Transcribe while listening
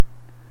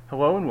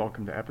Hello and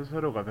welcome to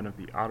episode 11 of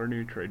the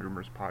Otternew Trade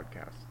Rumors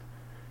podcast.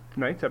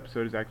 Tonight's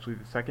episode is actually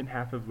the second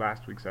half of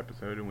last week's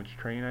episode in which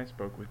Trey and I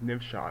spoke with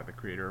Niv Shah, the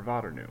creator of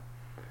Otternew.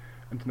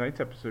 In tonight's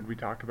episode we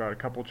talk about a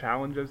couple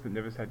challenges that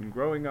Niv has had in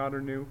growing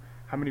Otternew,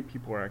 how many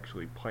people are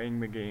actually playing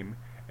the game,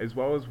 as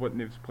well as what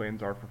Niv's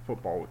plans are for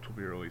football, which will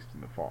be released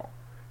in the fall.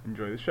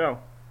 Enjoy the show.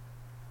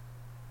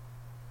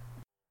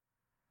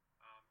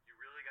 You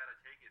really got to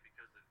take it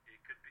because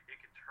it could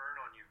turn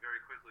on you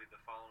very quickly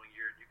the following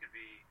year. You could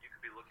be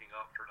looking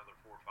up for another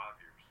 4 or 5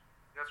 years.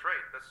 That's right.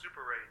 That's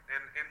super right.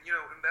 And you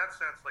know, in that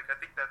sense, like I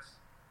think that's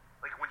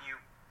like when you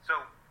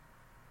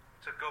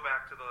to go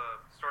back to the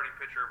starting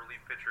pitcher,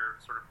 relief pitcher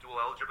sort of dual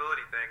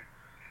eligibility thing,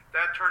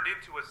 that turned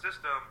into a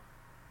system.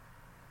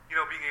 You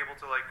know, being able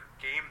to like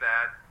game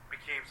that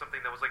became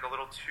something that was like a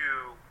little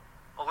too.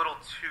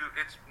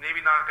 It's maybe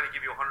not going to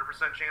give you a 100%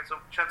 chance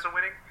of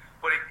winning,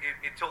 but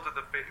it tilted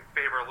the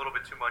favor a little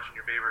bit too much in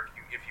your favor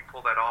if you pull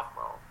that off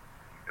well.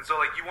 And so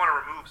like you want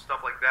to remove stuff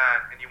like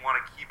that, and you want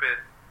to keep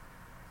it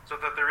so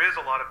that there is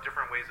a lot of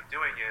different ways of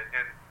doing it.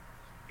 And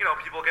you know,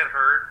 people get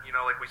hurt, you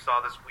know, like we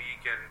saw this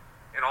week,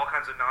 and all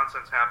kinds of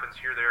nonsense happens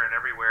here, there, and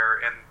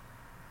everywhere. And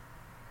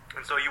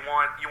so you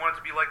want it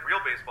to be like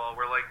real baseball,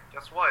 where like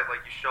guess what?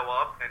 Like you show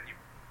up and you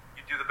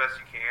do the best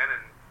you can,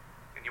 and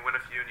you win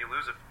a few and you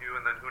lose a few,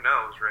 and then who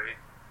knows, right?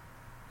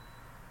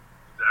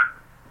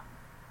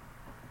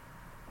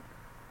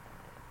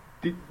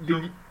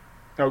 Exactly.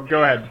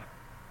 Go ahead.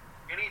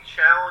 Any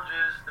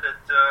challenges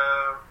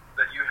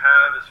that you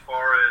have as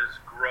far as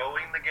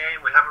growing the game?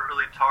 We haven't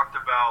really talked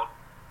about.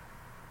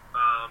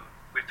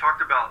 We've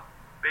talked about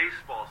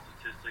baseball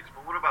statistics,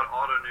 but what about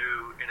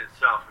Otternew in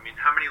itself? I mean,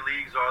 how many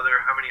leagues are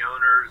there? How many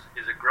owners?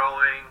 Is it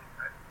growing?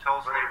 Tell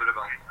us a little bit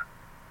about that.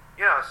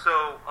 Yeah.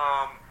 So.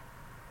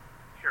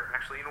 Here,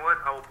 actually, you know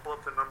what? I will pull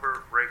up the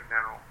number right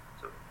now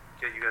to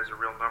get you guys a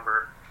real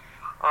number.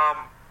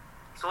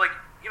 So, like,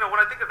 you know,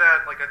 when I think of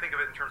that, like, I think of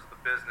it in terms of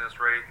the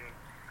business, right? And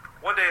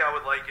one day I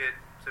would like it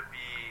to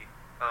be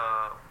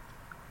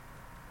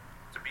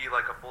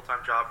like a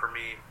full-time job for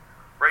me.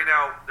 Right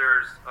now,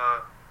 there's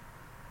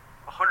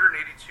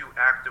 182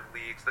 active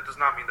leagues. That does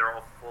not mean they're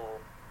all full.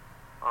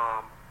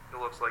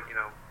 It looks like, you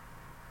know,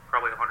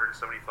 probably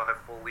 175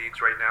 full leagues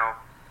right now.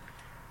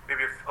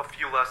 Maybe a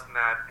few less than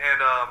that.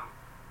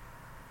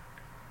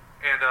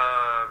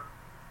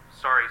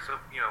 Sorry, so,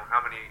 you know, how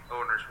many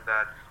owners for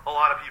that? A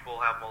lot of people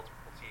have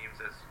multiple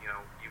teams, as, you know,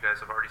 you guys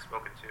have already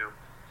spoken to,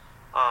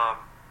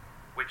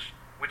 which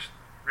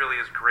really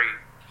is great.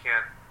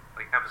 Can't,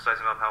 like, emphasize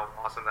enough how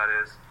awesome that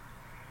is.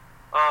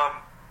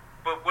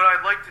 But what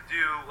I'd like to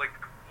do, like,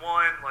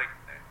 one, like,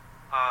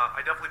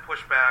 I definitely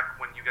push back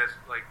when you guys,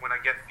 like, when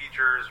I get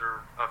features or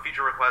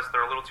feature requests that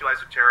are a little too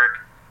esoteric,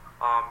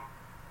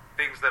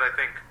 things that I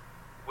think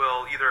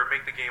will either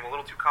make the game a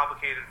little too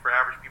complicated for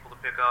average people to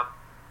pick up,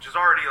 which is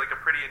already like a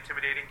pretty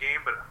intimidating game,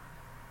 but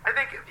I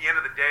think at the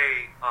end of the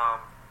day,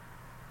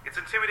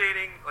 it's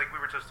intimidating, like we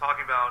were just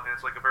talking about, and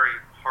it's like a very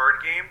hard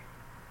game,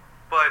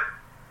 but,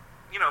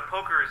 you know,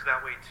 poker is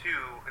that way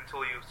too,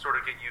 until you sort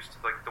of get used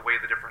to like the way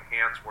the different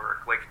hands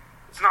work. Like,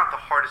 it's not the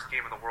hardest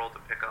game in the world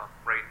to pick up,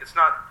 right? There's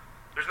not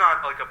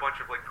like a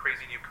bunch of like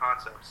crazy new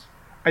concepts.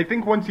 I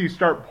think once you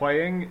start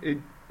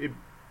playing, it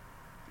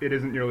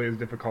isn't nearly as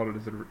difficult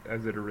as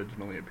it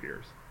originally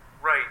appears.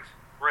 Right.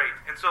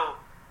 And so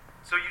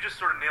you just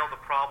sort of nailed the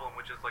problem,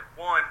 which is like,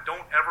 one,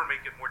 don't ever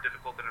make it more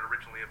difficult than it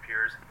originally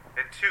appears,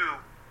 and two,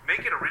 make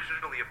it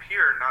originally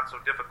appear not so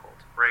difficult,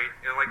 right?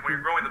 And like when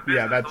you're growing the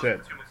business, those are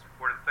the two most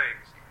important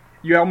things.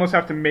 You almost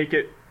have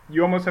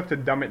to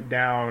dumb it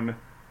down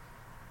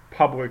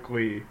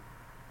publicly.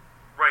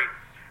 Right.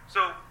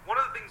 So one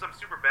of the things I'm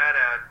super bad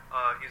at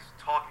is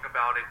talking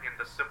about it in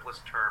the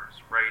simplest terms,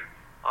 right?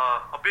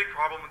 A big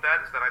problem with that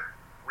is that I've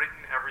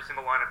written every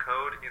single line of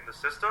code in the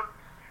system,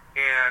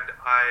 and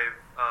I've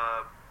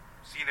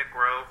seen it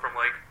grow from,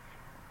 like,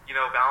 you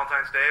know,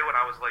 Valentine's Day when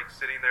I was like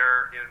sitting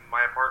there in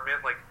my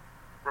apartment, like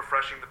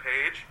refreshing the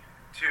page,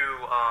 to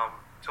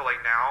like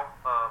now,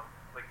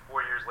 like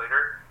 4 years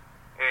later,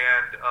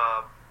 and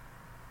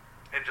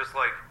just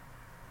like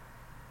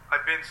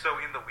I've been so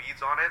in the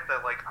weeds on it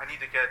that like I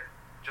need to get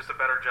just a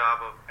better job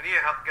of. I need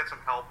to get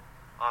some help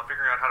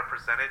figuring out how to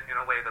present it in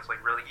a way that's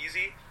like really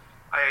easy.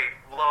 I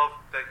love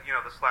that, you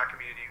know, the Slack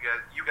community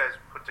you guys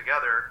put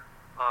together,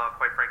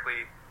 quite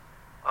frankly,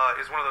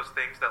 is one of those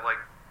things that like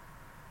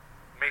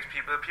makes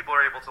people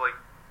are able to like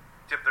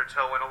dip their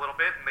toe in a little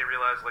bit, and they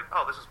realize like,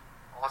 oh, this is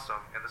awesome,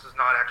 and this is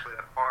not actually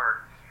that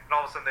hard. And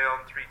all of a sudden they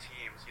own 3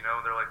 teams, you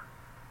know, and they're like,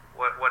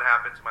 what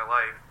happened to my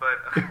life? But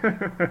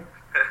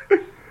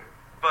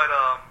but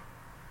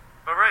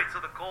right. So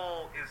the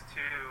goal is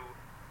to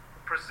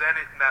present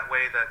it in that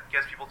way that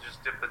gets people to just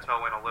dip the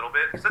toe in a little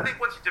bit. Because I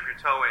think once you dip your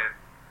toe in,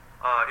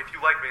 if you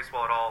like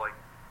baseball at all, like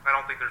I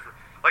don't think there's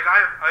like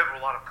I have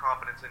a lot of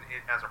confidence in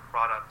it as a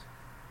product.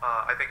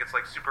 I think it's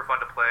like super fun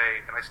to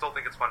play, and I still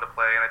think it's fun to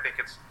play. And I think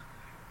it's,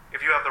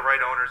 if you have the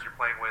right owners you're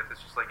playing with,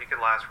 it's just like it could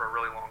last for a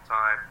really long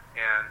time.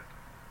 And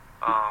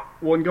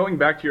Well, and going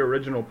back to your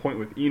original point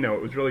with Eno,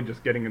 it was really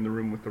just getting in the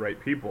room with the right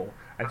people.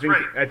 That's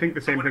right. I think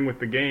the same thing with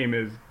the game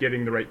is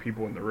getting the right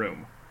people in the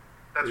room.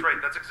 That's right.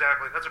 That's a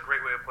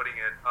great way of putting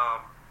it.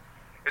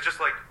 It's just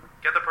like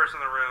get the person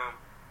in the room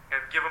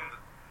and give them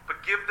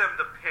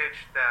the pitch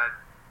that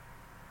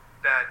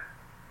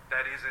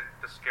isn't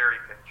the scary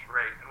pitch,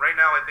 right? And right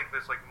now, I think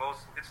there's like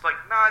it's like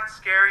not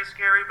scary,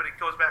 but it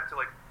goes back to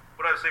like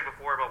what I was saying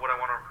before about what I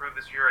want to improve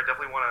this year. I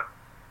definitely want to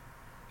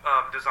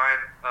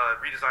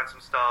redesign some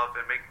stuff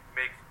and make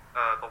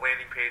the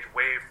landing page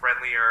way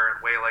friendlier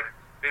and way like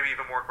maybe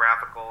even more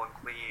graphical and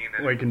clean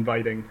and like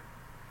inviting.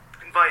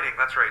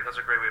 That's right. That's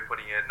a great way of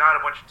putting it. Not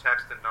a bunch of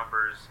text and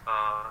numbers,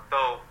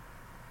 though.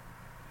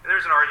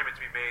 There's an argument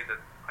to be made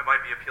that I might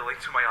be appealing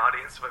to my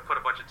audience if I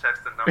put a bunch of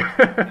text and numbers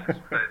on the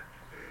page, but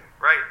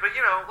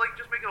like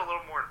just make it a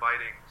little more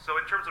inviting. So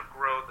in terms of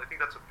growth, I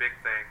think that's a big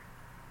thing.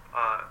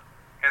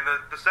 And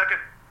the second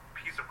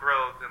piece of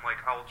growth, and like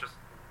I'll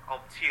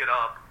tee it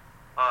up,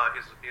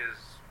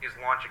 is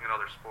launching in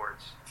other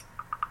sports.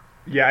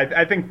 Yeah,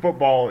 I think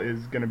football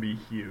is going to be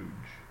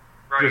huge.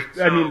 Right.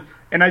 I mean,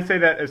 and I say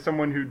that as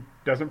someone who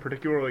doesn't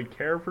particularly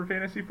care for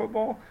fantasy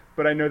football,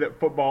 but I know that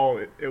football,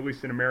 at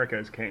least in America,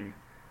 is king.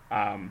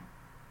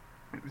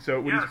 So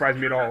it wouldn't surprise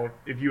me at all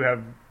if you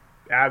have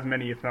as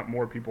many, if not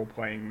more, people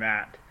playing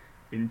that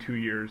in 2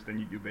 years than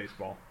you do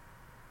baseball.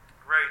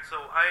 Right. So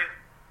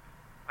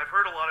I've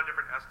heard a lot of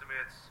different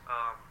estimates.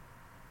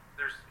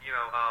 There's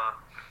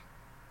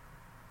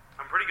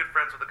I'm pretty good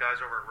friends with the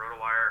guys over at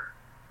RotoWire,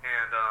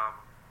 and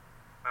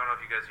I don't know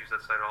if you guys use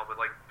that site at all,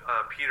 but like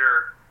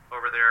Peter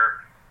over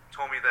there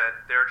told me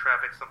that their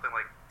traffic's something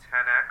like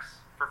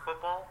 10x for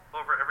football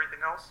over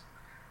everything else.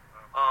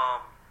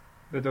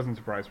 That doesn't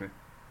surprise me.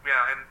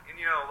 Yeah, and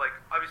like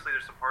obviously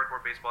there's some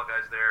hardcore baseball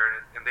guys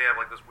there, and they have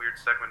like this weird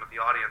segment of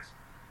the audience,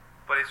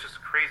 but it's just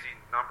a crazy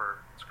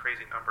number. It's a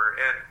crazy number.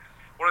 And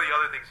one of the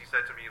other things he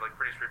said to me, like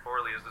pretty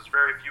straightforwardly, is there's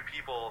very few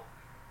people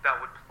that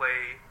would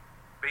play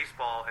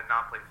baseball and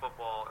not play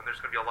football, and there's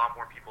going to be a lot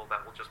more people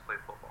that will just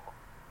play football.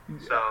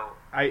 So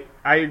I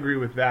agree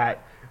with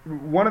that.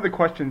 One of the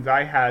questions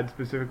I had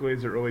specifically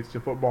as it relates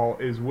to football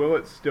is, will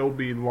it still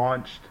be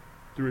launched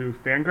through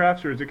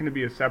Fangraphs, or is it going to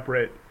be a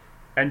separate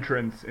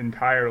entrance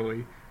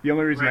entirely? The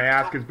only reason I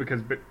ask is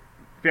because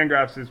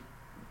Fangraphs is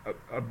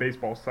a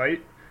baseball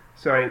site,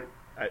 so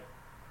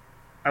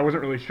I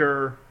wasn't really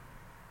sure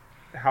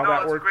how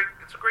that works.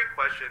 It's a great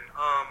question.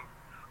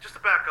 Just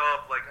to back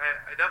up, like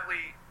I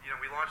definitely,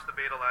 we launched the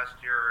beta last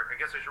year. I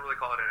guess I should really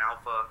call it an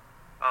alpha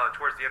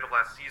towards the end of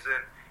last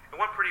season. It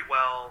went pretty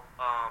well.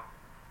 A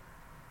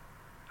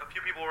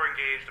few people were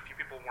engaged, a few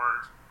people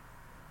weren't.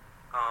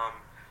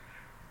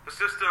 The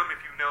system, if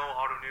you know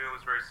AutoNew,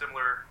 is very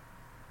similar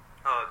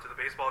to the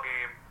baseball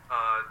game.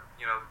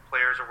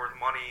 Players are worth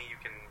money. You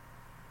can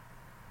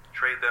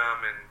trade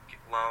them and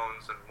get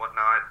loans and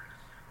whatnot.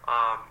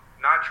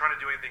 Not trying to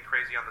do anything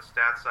crazy on the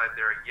stats side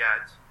there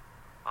yet,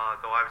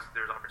 though obviously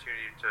there's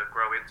opportunity to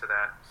grow into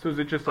that. So is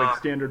it just like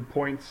standard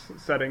points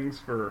settings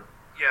for...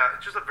 Yeah,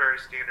 it's just a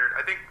very standard.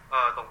 I think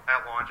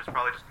at launch it's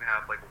probably just going to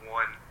have like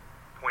one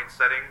point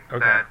setting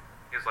that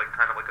is like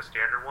kind of like a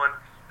standard one,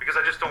 because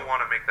I just don't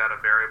want to make that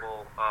a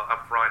variable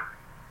up front.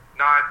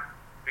 Not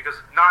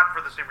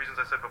for the same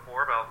reasons I said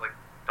before about like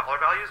dollar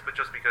values, but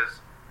just because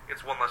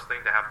it's one less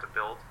thing to have to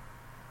build.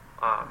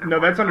 No,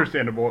 that's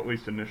understandable, at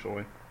least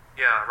initially.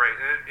 Yeah, right.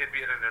 And it'd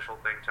be an initial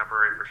thing,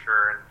 temporary for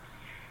sure. And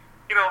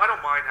I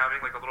don't mind having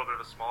like a little bit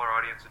of a smaller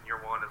audience in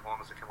year one, as long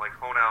as it can like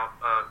iron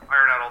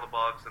out all the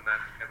bugs, and then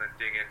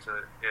dig into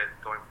it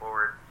going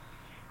forward.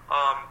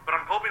 But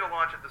I'm hoping to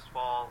launch it this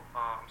fall.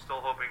 I'm still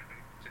hoping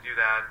to do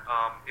that.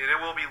 It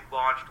will be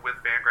launched with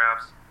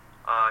Fangraphs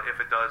if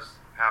it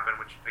does happen,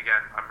 which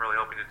again I'm really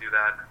hoping to do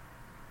that.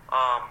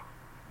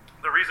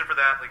 The reason for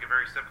that, like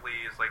very simply,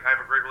 is like I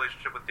have a great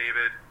relationship with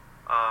David.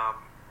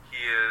 He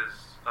is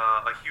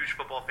a huge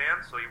football fan,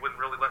 so he wouldn't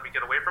really let me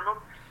get away from him.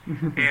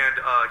 And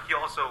he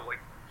also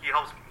he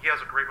has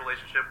a great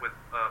relationship with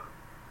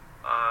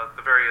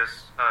the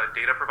various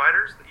data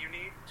providers that you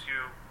need to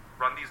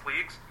run these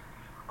leagues.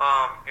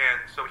 And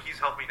so he's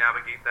helped me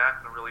navigate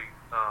that in a really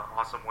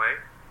awesome way.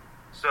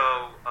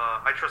 So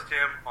I trust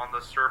him on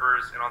the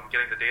servers and on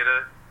getting the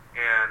data,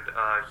 and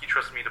he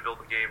trusts me to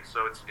build the game.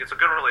 So it's a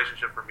good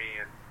relationship for me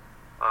and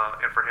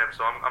for him.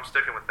 So I'm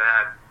sticking with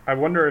that. I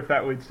wonder if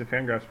that leads to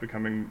Fangraphs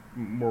becoming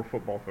more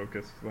football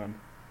focused then.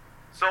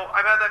 So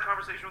I've had that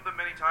conversation with him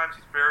many times.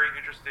 He's very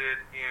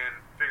interested in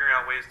figuring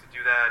out ways to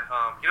do that.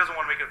 He doesn't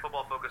want to make it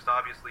football focused,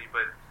 obviously,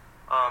 but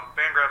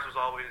Fangraphs was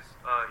always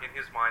in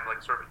his mind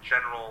like sort of a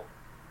general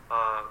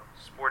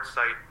sports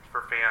site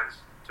for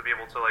fans to be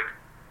able to like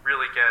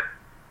really get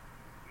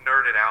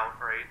nerded out,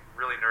 right?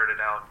 Really nerded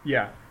out.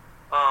 Yeah.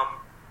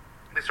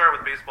 They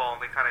started with baseball,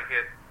 and they kind of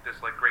hit this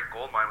like great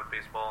gold mine with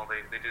baseball.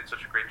 They did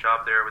such a great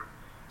job there,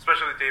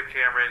 especially with Dave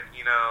Cameron,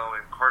 Eno,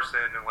 and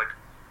Carson, and like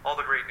all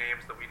the great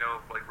names that we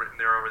know like written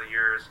there over the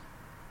years.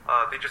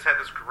 They just had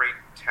this great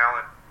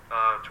talent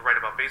to write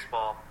about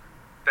baseball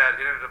that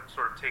it ended up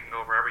sort of taking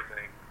over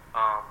everything.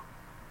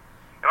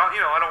 And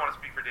I don't want to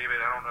speak for David.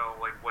 I don't know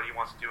like what he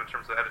wants to do in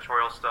terms of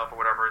editorial stuff or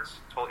whatever.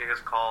 It's totally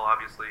his call,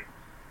 obviously.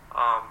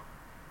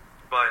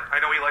 But I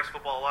know he likes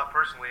football a lot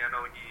personally. I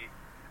know he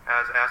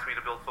has asked me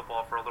to build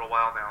football for a little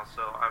while now.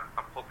 So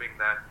I'm hoping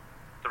that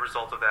the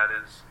result of that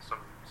is some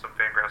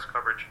Fangraphs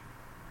coverage.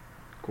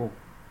 Cool.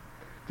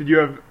 Did you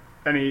have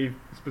any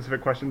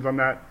specific questions on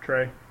that,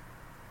 Trey?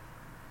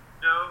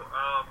 No,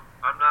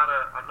 I'm not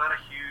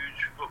a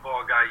huge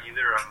football guy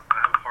either.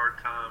 I have a hard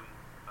time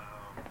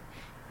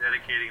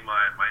dedicating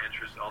my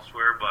interest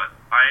elsewhere, but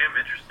I am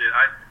interested.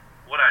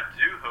 What I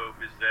do hope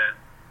is that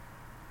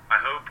I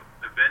hope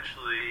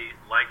eventually,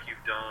 like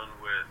you've done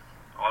with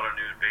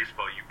AutoNew and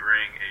baseball, you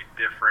bring a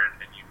different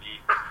and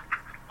unique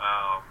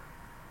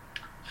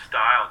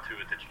style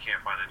to it that you can't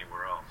find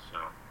anywhere else. So.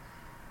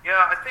 Yeah,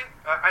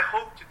 I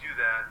hope to do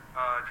that,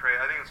 Trey.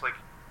 I think it's like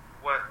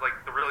what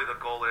the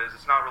goal is.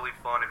 It's not really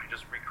fun if you're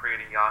just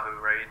recreating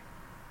Yahoo, right?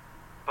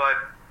 But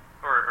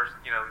or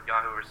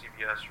Yahoo or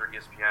CBS or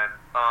ESPN.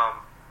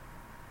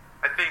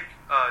 I think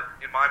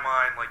in my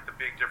mind, like the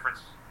big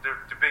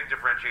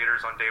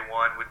differentiators on day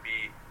one would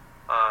be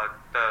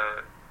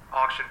the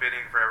auction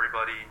bidding for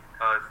everybody,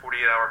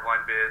 48-hour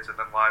blind bids,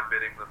 and then live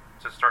bidding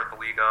to start the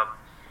league up.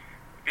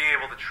 Being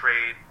able to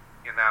trade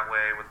in that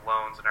way with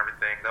loans and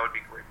everything, that would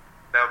be great.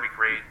 That would be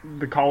great.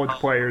 The college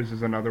players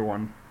is another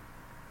one.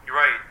 You're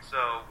right. So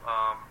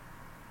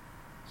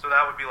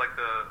that would be like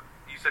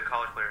you said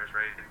college players,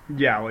 right?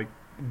 Yeah, like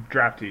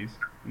draftees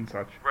and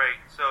such. Right.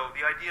 So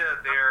the idea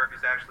there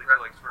is actually to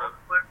like sort of.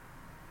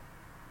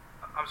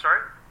 I'm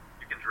sorry?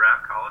 You can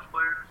draft college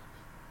players?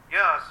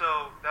 Yeah,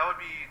 so that would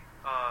be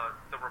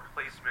the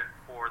replacement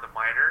for the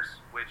minors,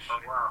 which.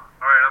 Oh wow!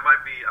 All right, I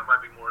might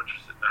be more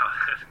interested now.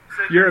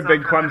 So You're a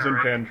big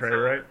Clemson right? fan, Trey, so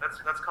right?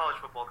 That's college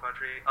football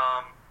country.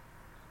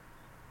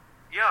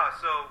 Yeah.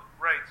 So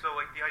right. So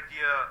like the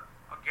idea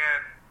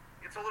again,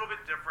 it's a little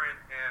bit different,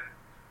 and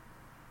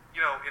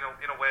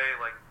in a way,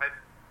 like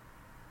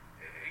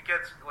it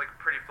gets like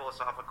pretty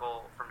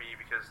philosophical for me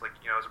because like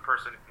as a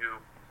person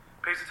who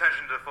pays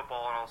attention to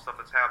football and all the stuff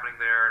that's happening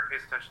there, and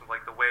pays attention to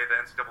like the way the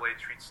NCAA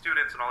treats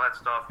students and all that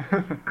stuff.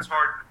 It's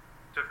hard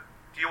to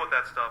deal with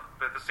that stuff,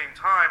 but at the same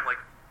time, like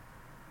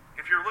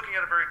if you're looking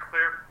at it very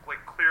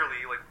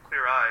clearly, like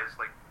clear eyes,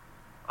 like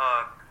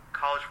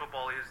college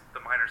football is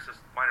the minor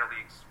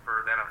leagues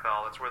for the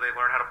NFL. It's where they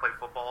learn how to play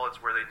football. It's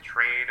where they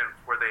train and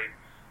where they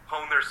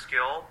hone their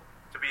skill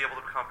to be able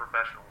to become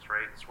professionals.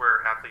 Right? It's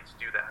where athletes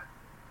do that.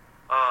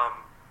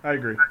 I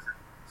agree.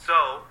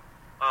 So.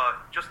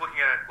 Just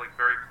looking at it like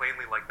very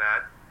plainly like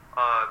that,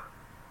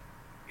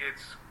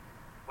 it's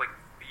like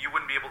you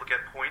wouldn't be able to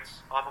get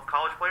points off of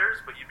college players,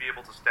 but you'd be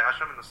able to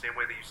stash them in the same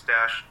way that you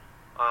stash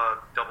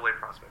AA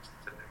prospects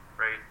today,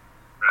 right?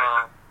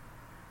 Right.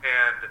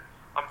 And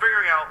I'm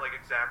figuring out like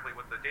exactly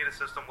what the data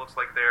system looks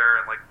like there,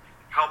 and like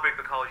how big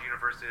the college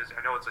universe is.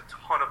 I know it's a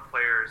ton of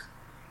players,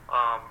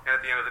 and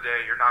at the end of the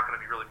day, you're not going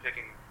to be really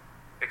picking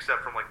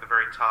except from like the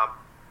very top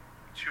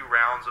 2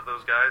 rounds of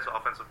those guys,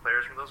 offensive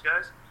players from those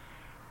guys.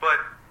 But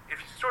if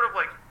you sort of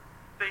like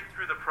think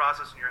through the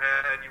process in your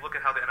head and you look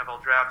at how the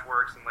NFL draft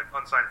works and like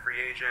unsigned free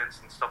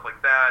agents and stuff like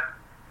that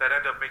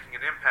end up making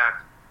an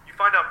impact, you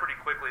find out pretty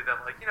quickly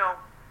that like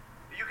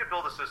you could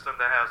build a system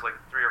that has like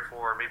 3 or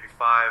 4, maybe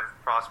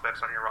 5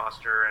 prospects on your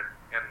roster and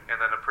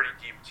then a pretty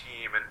deep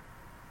team and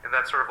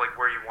that's sort of like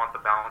where you want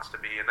the balance to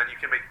be. And then you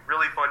can make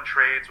really fun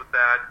trades with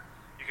that.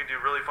 You can do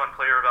really fun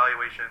player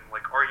evaluation,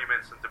 like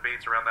arguments and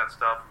debates around that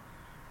stuff,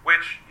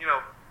 which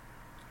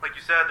like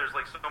you said, there's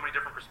like so many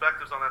different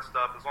perspectives on that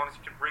stuff. As long as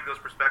you can bring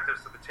those perspectives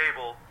to the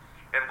table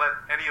and let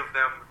any of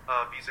them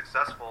be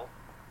successful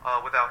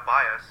without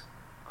bias,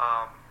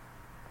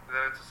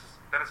 then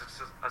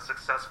it's a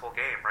successful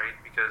game, right?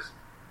 Because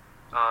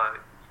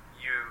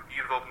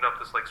you've opened up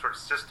this like sort of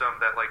system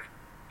that like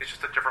it's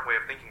just a different way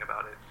of thinking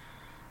about it.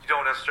 You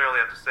don't necessarily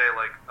have to say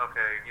like,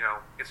 okay,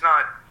 it's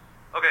not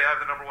okay. I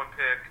have the number 1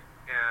 pick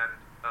and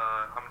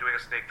I'm doing a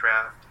snake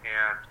draft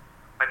and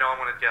I know I'm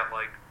going to get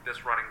like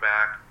this running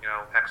back,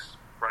 X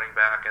running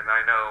back, and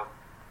I know,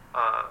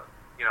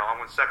 I'm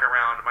in second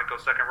round. I might go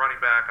second running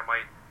back.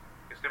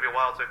 It's going to be a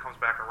while until it comes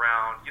back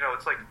around.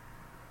 It's like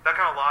that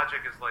kind of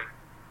logic is like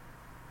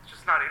it's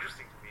just not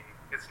interesting to me.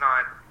 It's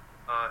not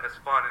as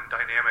fun and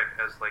dynamic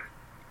as like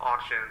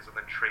auctions and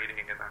then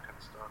trading and that kind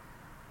of stuff.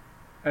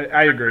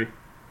 I agree.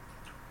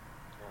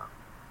 Yeah,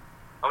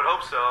 I would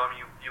hope so. I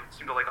mean, you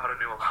seem to like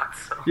AutoNew a lot.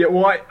 So. Yeah,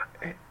 well,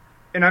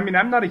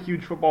 I'm not a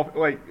huge football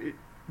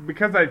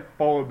because I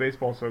follow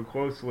baseball so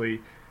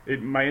closely.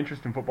 My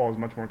interest in football is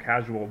much more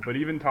casual. But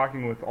even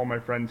talking with all my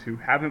friends who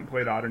haven't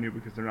played AutoNew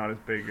because they're not as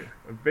big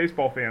of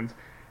baseball fans,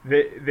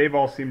 they've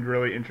all seemed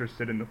really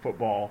interested in the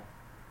football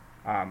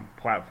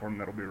platform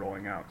that'll be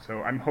rolling out.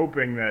 So I'm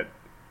hoping that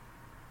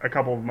a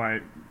couple of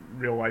my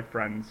real life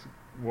friends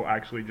will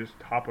actually just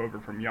hop over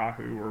from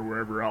Yahoo or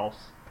wherever else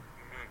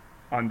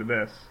onto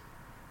this.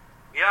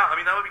 Yeah, I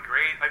mean that would be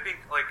great. I think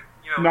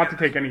not to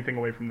take anything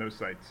away from those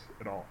sites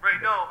at all.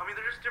 Right, no, I mean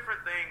they're just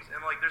different things,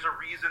 and like there's a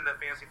reason that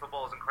fantasy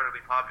football is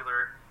incredibly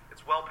popular.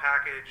 It's well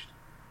packaged.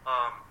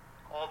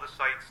 All the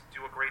sites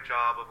do a great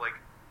job of like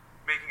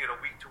making it a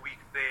week-to-week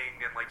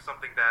thing and like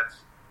something that's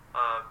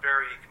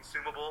very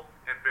consumable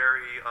and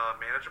very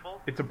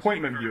manageable. It's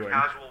appointment so you viewing.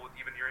 Casual with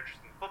even your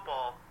interest in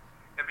football,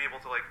 and be able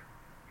to like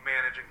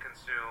manage and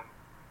consume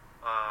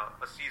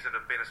a season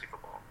of fantasy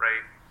football,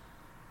 right?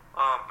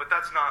 But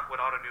that's not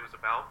what AutoNew is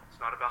about. It's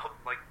not about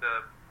like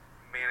the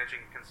managing,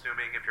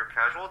 consuming if you're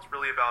casual. It's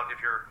really about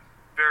if you're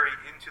very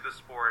into the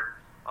sport,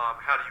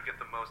 how do you get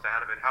the most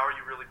out of it? How are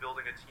you really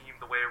building a team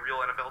the way a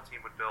real NFL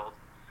team would build?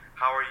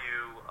 How are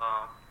you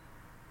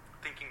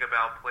thinking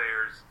about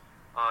players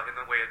in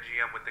the way a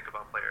GM would think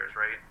about players,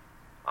 right?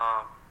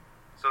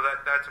 So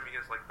that to me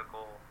is like the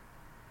goal.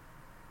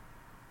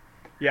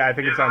 Yeah, I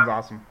think it sounds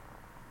awesome.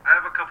 I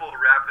have a couple of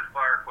rapid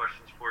fire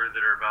questions for you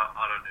that are about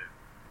AutoNew.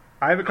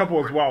 I have a couple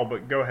as well,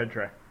 but go ahead,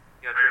 Trey.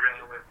 Yeah, Are you ready?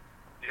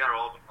 These are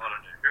all about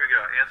AutoNew. Here we go.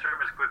 Answer them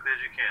as quickly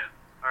as you can.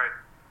 All right.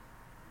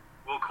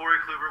 Will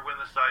Corey Kluber win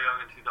the Cy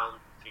Young in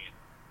 2015?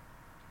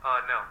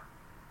 No.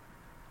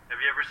 Have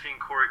you ever seen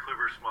Corey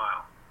Kluber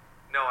smile?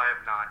 No, I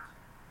have not.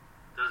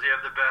 Does he have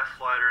the best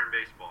slider in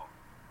baseball?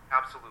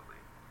 Absolutely.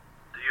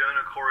 Do you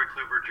own a Corey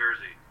Kluber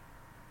jersey?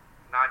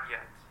 Not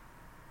yet.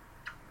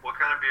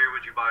 What kind of beer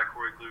would you buy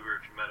Corey Kluber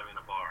if you met him in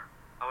a bar?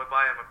 I would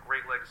buy him a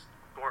Great Lakes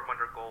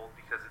Dortmunder Gold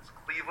because it's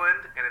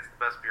Cleveland and it's the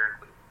best beer in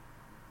Cleveland.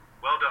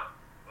 Well done.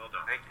 Well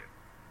done. Thank you.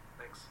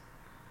 Thanks.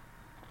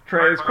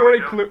 Trey, is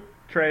Corey Kluber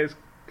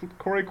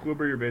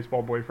your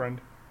baseball boyfriend?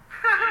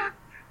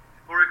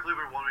 Corey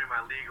Kluber won me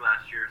my league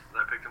last year since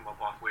I picked him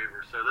up off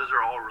waivers, so those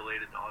are all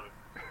related to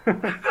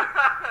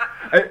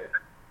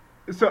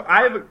AutoNew. So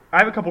I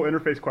have a couple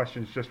interface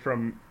questions just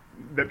from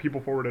that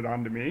people forwarded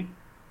on to me.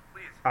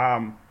 Please.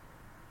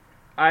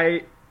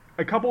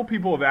 A couple of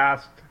people have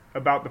asked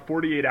about the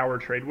 48-hour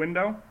trade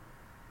window.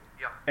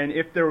 Yeah. And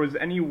if there was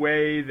any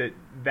way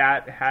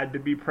that had to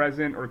be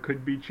present or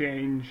could be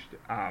changed,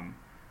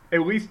 at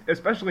least,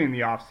 especially in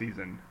the off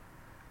season.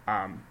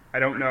 I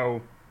don't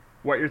know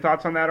what your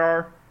thoughts on that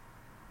are.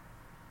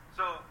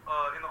 So,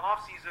 in the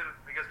off season,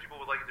 I guess people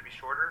would like it to be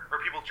shorter, or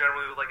people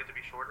generally would like it to be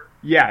shorter.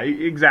 Yeah,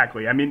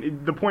 exactly. I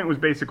mean, the point was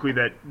basically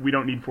that we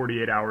don't need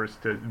 48 hours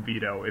to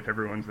veto if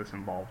everyone's this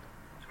involved.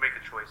 To make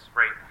a choice,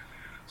 right?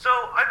 So,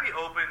 I'd be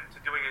open to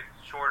doing it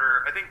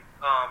shorter. I think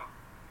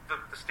the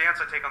stance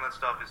I take on that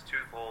stuff is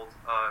twofold.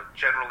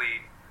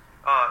 Generally,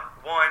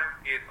 one,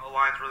 it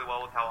aligns really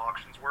well with how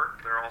auctions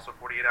work. They're also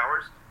 48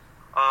 hours.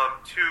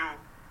 Two,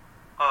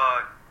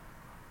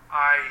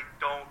 I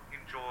don't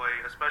enjoy,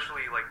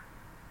 especially like,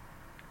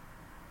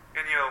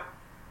 and you know,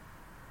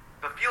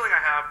 the feeling I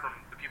have from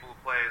the people who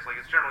play is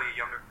like it's generally a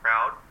younger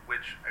crowd,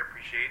 which I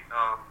appreciate.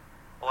 A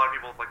lot of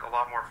people have like a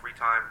lot more free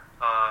time,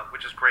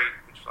 which is great,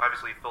 which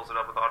obviously fills it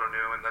up with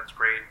AutoNew, and that's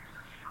great.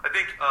 I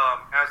think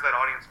as that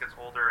audience gets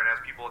older and as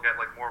people get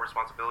like more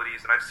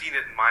responsibilities, and I've seen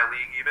it in my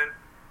league even,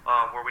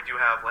 where we do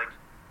have like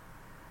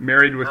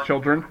married with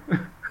children.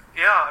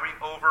 Yeah, I mean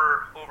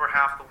over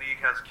half the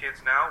league has kids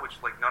now, which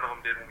like none of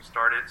them did when we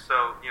started.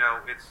 So you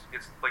know, it's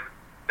like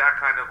that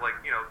kind of like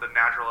you know the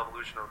natural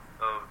evolution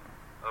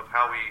of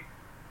how we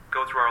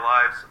go through our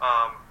lives.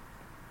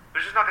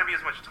 There's just not going to be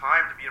as much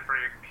time to be in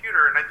front of your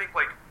computer, and I think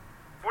like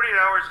 48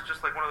 hours is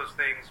just like one of those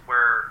things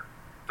where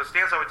the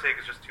stance I would take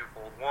is just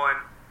twofold.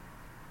 One,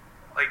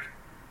 like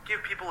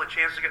give people a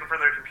chance to get in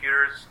front of their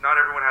computers.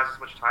 Not everyone has as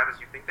much time as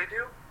you think they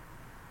do.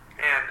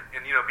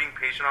 And you know, being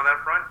patient on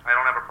that front, I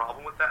don't have a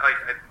problem with that. Like,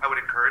 I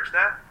would encourage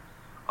that.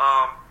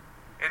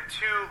 And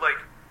two, like,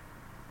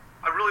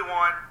 I really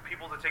want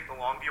people to take the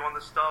long view on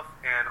this stuff.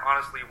 And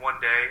honestly,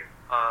 one day,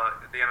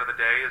 at the end of the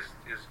day,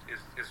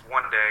 is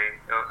one day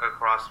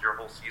across your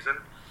whole season.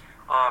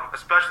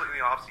 Especially in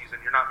the off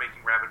season, you're not making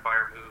rapid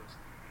fire moves.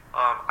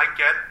 I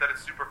get that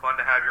it's super fun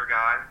to have your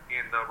guy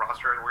in the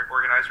roster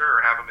organizer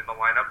or have him in the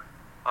lineup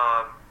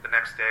the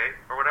next day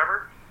or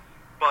whatever,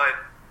 but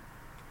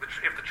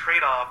if the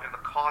trade-off and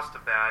the cost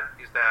of that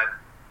is that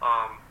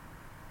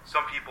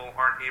some people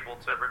aren't able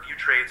to review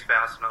trades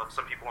fast enough,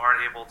 some people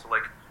aren't able to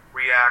like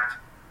react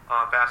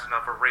fast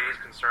enough or raise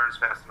concerns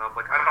fast enough.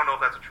 Like I don't know if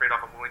that's a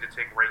trade-off I'm willing to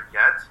take right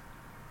yet.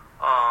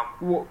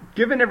 Well,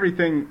 given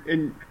everything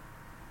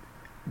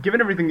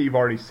that you've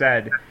already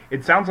said,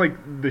 it sounds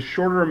like the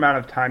shorter amount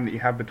of time that you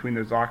have between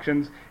those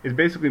auctions is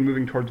basically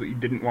moving towards what you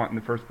didn't want in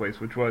the first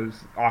place, which was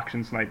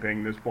auction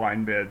sniping, those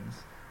blind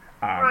bids.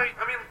 Right.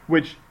 I mean,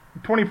 which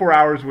 24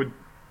 hours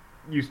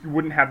you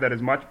wouldn't have that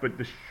as much, but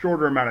the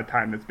shorter amount of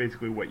time, that's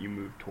basically what you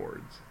move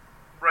towards.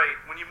 Right.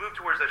 When you move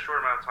towards that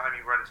short amount of time,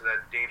 you run into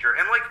that danger.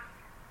 And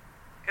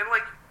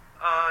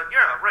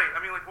yeah, right. I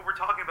mean, like what we're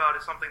talking about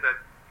is something that,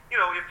 you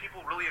know, if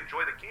people really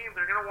enjoy the game,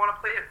 they're gonna want to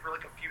play it for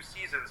like a few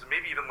seasons, and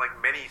maybe even like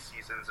many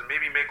seasons, and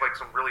maybe make like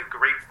some really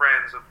great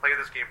friends and play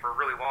this game for a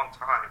really long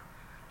time.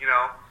 You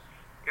know.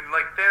 And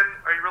like, then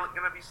are you really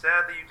gonna be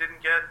sad that you didn't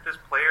get this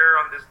player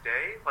on this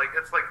day? Like,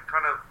 it's like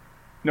kind of.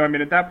 No, I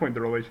mean at that point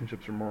the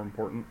relationships are more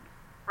important.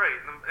 Right,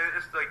 and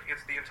it's like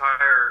it's the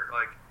entire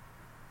like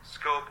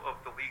scope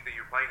of the league that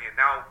you're playing in.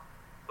 Now,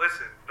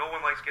 listen, no one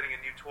likes getting a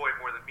new toy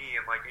more than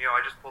me, and like you know, I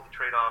just pulled the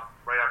trade off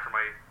right after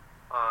my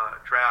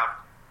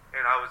draft,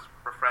 and I was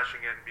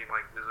refreshing it and being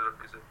like, is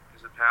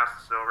it past?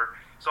 Is it over?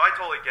 So I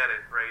totally get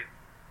it, right?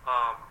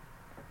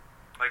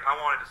 Like I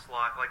wanted to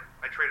slot, like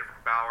I traded for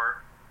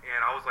Bauer,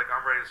 and I was like,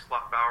 I'm ready to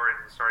slot Bauer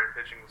in and started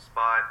pitching the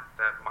spot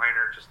that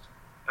Minor just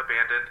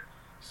abandoned.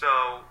 So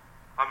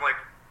I'm like,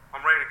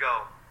 I'm ready to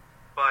go.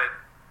 But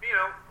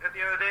at the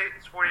end of the day,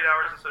 it's 48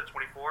 hours instead of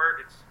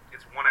 24.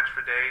 It's one extra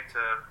day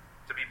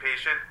to be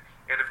patient,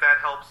 and if that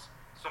helps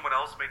someone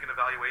else make an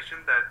evaluation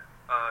that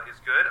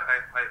is good,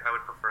 I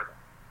would prefer that.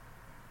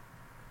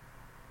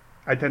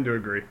 I tend to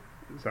agree.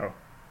 So.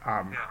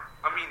 Yeah,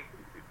 I mean,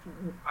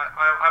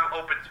 I'm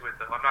open to it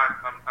though.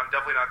 I'm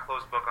definitely not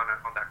closed book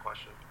on that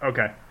question.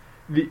 Okay.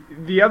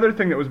 The other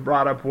thing that was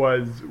brought up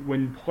was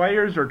when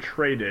players are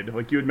traded,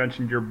 like you had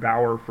mentioned your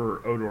Bauer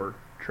for Odor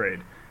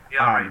trade.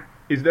 Yeah. Right.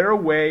 Is there a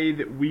way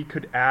that we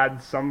could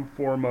add some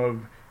form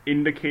of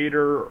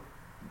indicator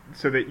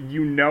so that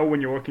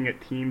when you're looking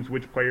at teams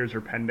which players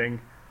are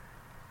pending?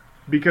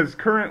 Because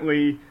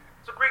currently,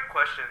 it's a great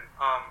question.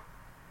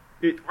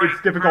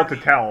 It's difficult to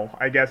tell,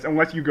 I guess,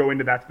 unless you go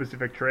into that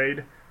specific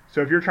trade.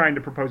 So if you're trying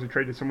to propose a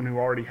trade to someone who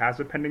already has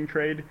a pending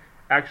trade,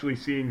 actually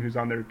seeing who's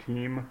on their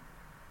team,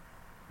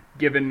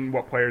 given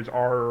what players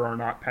are or are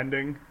not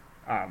pending,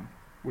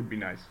 would be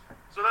nice.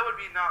 So that would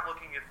be not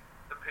looking if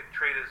the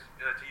trade is,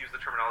 to use the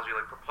terminology,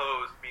 like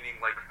proposed, meaning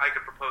like I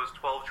could propose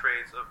 12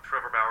 trades of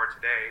Trevor Bauer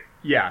today.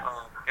 Yeah.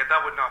 And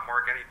that would not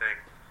mark anything.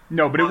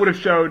 No, but it would have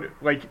showed,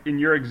 like in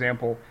your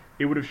example,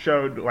 it would have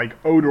showed, like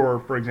Odor,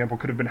 for example,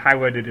 could have been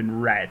highlighted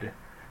in red.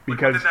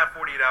 Because within that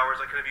 48 hours,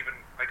 I could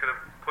have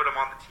put him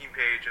on the team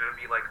page, and it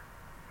would be like,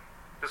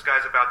 this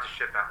guy's about to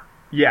ship out.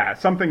 Yeah,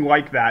 something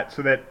like that,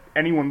 so that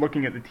anyone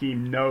looking at the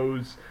team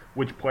knows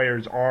which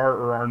players are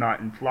or are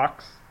not in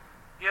flux.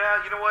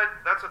 Yeah, you know what?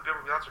 That's a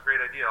great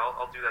idea.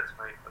 I'll do that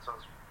tonight. That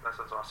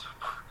sounds awesome.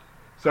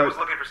 So I was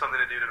looking for something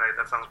to do tonight.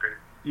 That sounds great.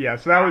 Yeah,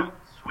 so that was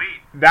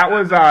sweet. That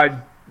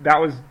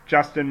was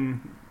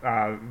Justin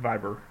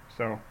Viber.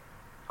 So.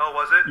 Oh,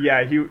 was it?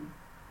 Yeah,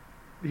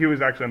 he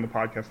was actually on the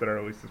podcast that I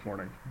released this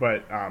morning.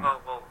 But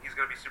oh well, he's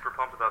gonna be super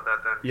pumped about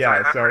that then. Yeah,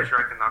 I'm pretty sure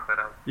I can knock that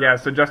out. Yeah,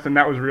 so Justin,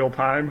 that was real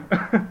time.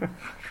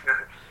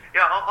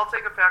 Yeah, I'll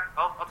take a pass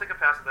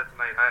at that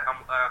tonight.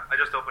 I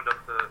just opened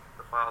up the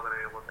file that I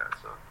need to look at.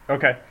 So.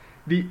 Okay.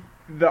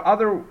 The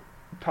other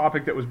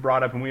topic that was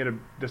brought up, and we had a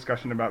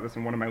discussion about this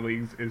in one of my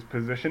leagues, is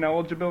position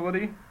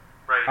eligibility.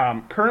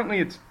 Right. Currently,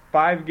 it's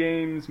 5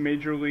 games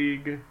Major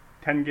League,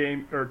 10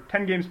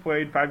 games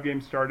played, 5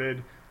 games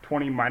started,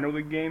 20 minor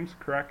league games.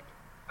 Correct?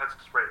 That's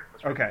right.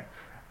 Okay.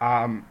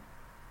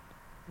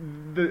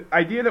 The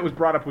idea that was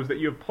brought up was that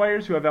you have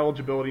players who have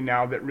eligibility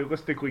now that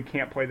realistically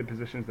can't play the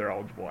positions they're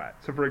eligible at.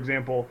 So, for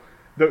example,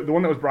 the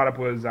one that was brought up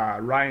was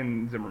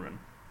Ryan Zimmerman.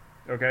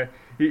 Okay,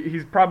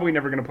 he's probably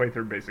never going to play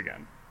third base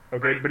again.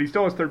 Okay, Right. But he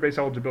still has third base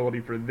eligibility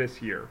for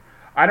this year.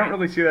 I don't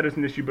really see that as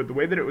an issue, but the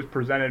way that it was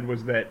presented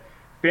was that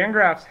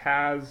Fangraphs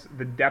has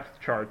the depth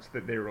charts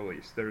that they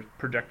release. There's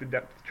projected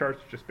depth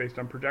charts just based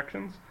on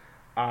projections.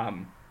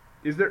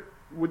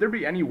 Would there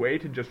be any way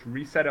to just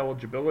reset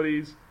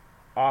eligibilities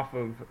off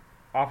of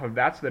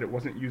that so that it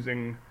wasn't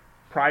using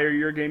prior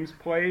year games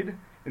played?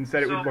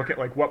 Instead, it would look at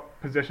like what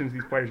positions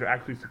these players are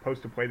actually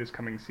supposed to play this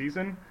coming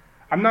season.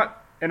 I'm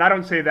not, and I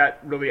don't say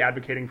that really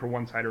advocating for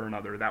one side or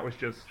another. That was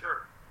just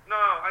Sure. No,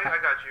 I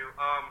got you.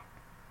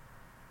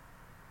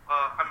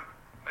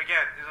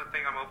 Again, this is a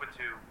thing I'm open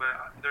to,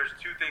 but there's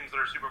 2 things that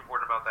are super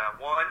important about that.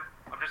 One,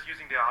 I'm just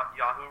using the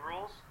Yahoo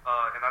rules,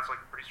 and that's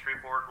like a pretty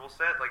straightforward rule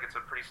set. Like it's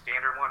a pretty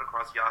standard one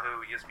across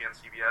Yahoo, ESPN,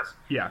 CBS.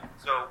 Yeah.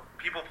 So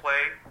people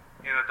play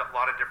in a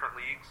lot of different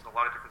leagues, a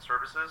lot of different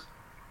services,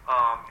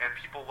 and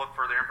people look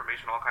for their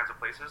information all kinds of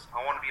places.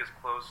 I want to be as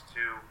close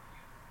to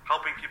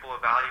helping people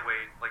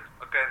evaluate, like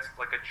against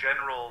like a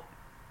general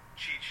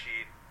cheat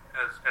sheet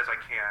as I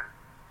can.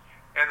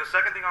 And the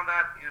second thing on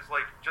that is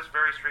like just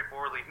very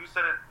straightforwardly. Who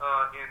said it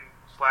in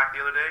Slack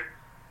the other day?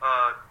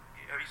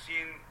 Have you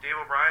seen Dave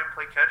O'Brien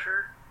play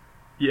catcher?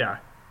 Yeah.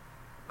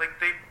 Like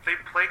they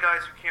play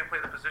guys who can't play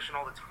the position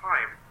all the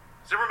time.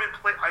 Zimmerman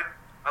play. I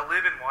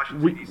live in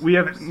Washington D.C. We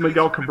have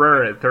Miguel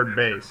Cabrera at third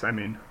base. I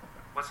mean.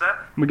 What's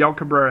that? Miguel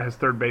Cabrera has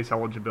third base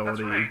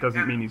eligibility. That's right. It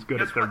doesn't mean he's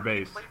good at third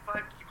base. He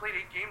played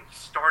 8 games. He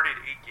started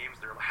 8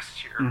 games there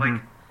last year. Mm-hmm.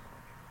 Like.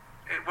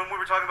 When we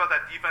were talking about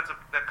that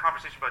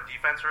conversation about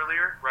defense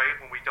earlier, right?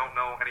 When we don't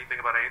know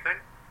anything about anything,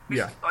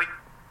 yeah. Like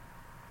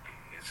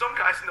some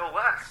guys know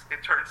less.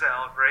 It turns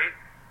out, right?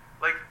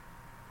 Like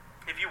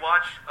if you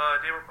watch,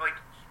 like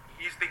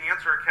he's the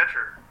answer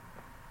catcher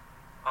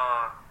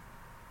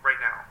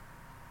right now.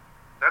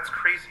 That's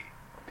crazy.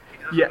 He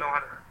doesn't know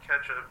how to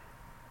catch a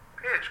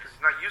pitch because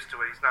he's not used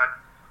to it. He's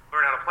not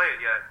learned how to play it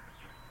yet.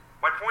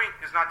 My point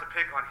is not to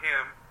pick on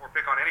him or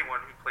pick on anyone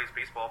who plays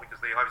baseball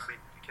because they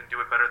obviously can do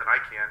it better than I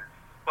can.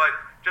 But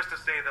just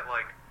to say that,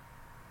 like,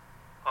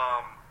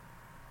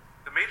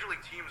 the major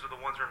league teams are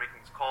the ones who are making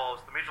these calls.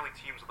 The major league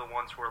teams are the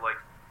ones who are, like,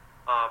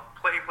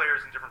 playing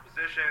players in different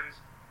positions.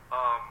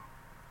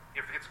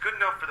 If it's good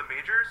enough for the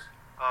majors,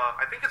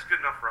 I think it's good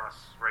enough for us,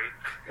 right?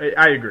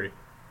 I agree.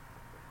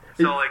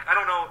 So, like, I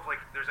don't know if,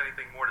 like, there's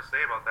anything more to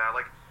say about that.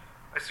 Like,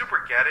 I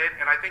super get it,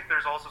 and I think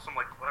there's also some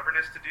like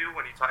cleverness to do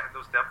when you tie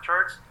those depth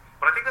charts.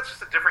 But I think that's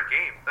just a different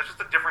game. That's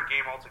just a different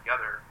game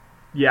altogether.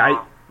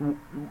 Yeah,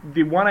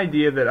 the one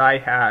idea that I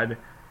had,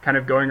 kind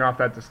of going off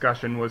that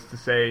discussion, was to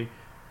say,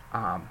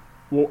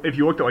 well, if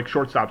you looked at like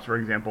shortstops, for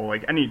example,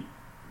 like any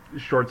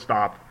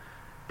shortstop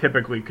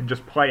typically could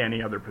just play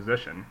any other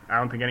position. I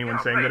don't think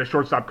anyone's saying that a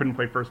shortstop couldn't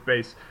play first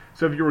base.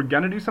 So if you were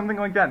gonna do something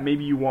like that,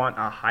 maybe you want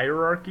a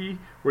hierarchy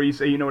where you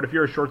say, you know what, if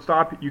you're a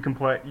shortstop, you can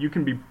plug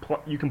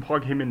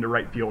him into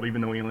right field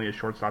even though he only has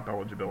shortstop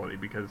eligibility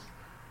because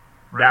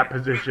that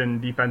position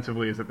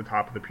defensively is at the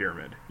top of the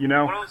pyramid. You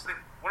know? One of those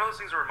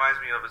things that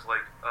reminds me of is like,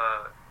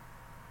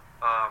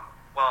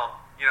 well,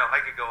 you know,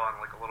 I could go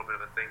on like a little bit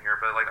of a thing here,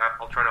 but like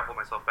I'll try to hold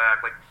myself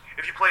back. Like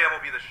if you play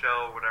MLB The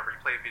Show or whatever, you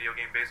play video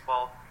game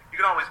baseball, you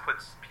can always put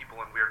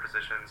people in weird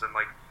positions, and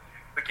like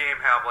the game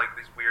have like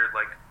these weird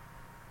like,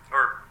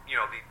 or you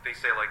know, they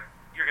say like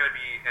you're going to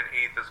be an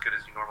eighth as good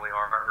as you normally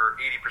are, or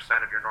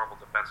 80% of your normal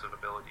defensive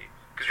ability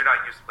because you're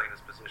not used to playing this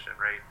position,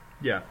 right?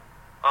 Yeah.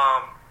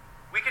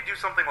 We could do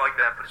something like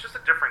that, but it's just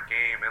a different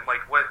game, and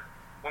like when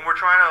we're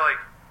trying to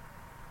like,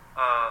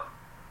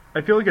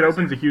 I feel like it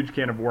opens a huge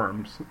can of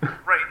worms.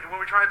 Right, and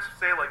when we try to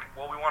say like,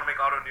 well, we want to make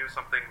auto new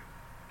something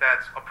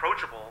that's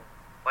approachable,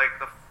 like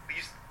the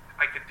least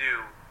I could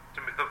do.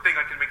 The thing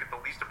I can make it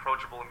the least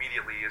approachable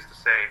immediately is to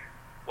say,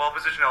 well,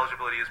 position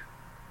eligibility is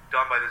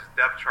done by this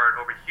depth chart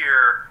over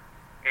here,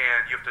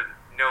 and you have to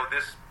know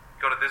this,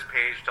 go to this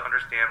page to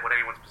understand what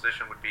anyone's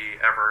position would be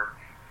ever.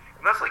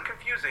 And that's like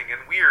confusing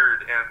and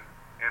weird and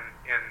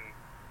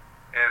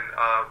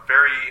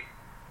very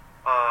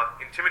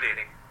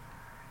intimidating.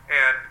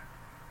 And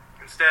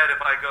instead,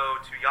 if I go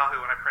to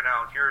Yahoo and I print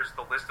out, here's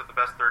the list of the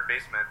best third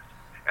basemen,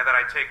 and then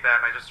I take that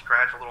and I just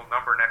scratch a little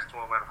number next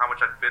to them and how much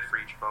I'd bid for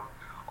each of them,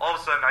 all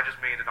of a sudden I just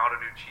made an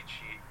auto-new cheat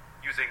sheet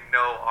using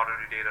no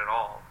auto-new data at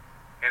all,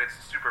 and it's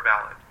super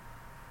valid.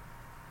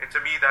 And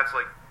to me, that's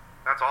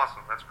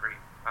awesome. That's great.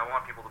 I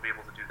want people to be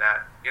able to do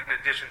that, in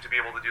addition to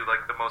be able to do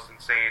like the most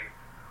insane,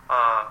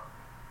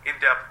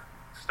 in-depth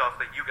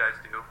stuff that you guys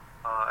do.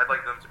 I'd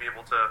like them to be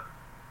able to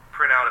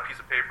print out a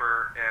piece of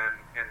paper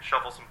and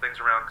shuffle some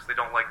things around because they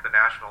don't like the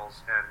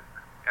Nationals,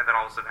 and then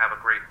all of a sudden have a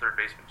great third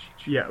baseman cheat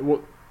sheet. Yeah,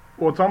 well,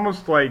 it's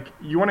almost like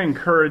you want to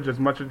encourage as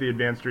much of the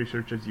advanced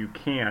research as you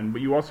can,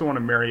 but you also want to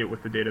marry it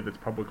with the data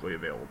that's publicly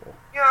available.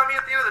 Yeah, I mean,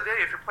 at the end of the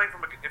day, if you're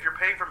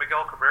paying for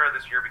Miguel Cabrera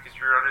this year because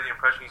you're under the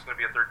impression he's going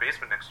to be a third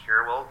baseman next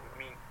year, well, I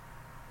mean,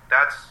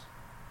 that's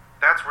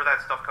where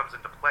that stuff comes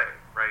into play,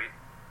 right?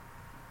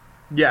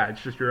 Yeah,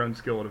 it's just your own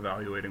skill at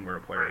evaluating where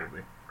a player will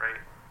be. Right.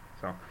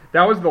 So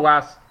that was the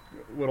last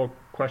little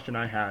question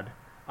I had.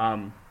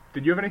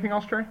 Did you have anything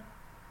else, Trey?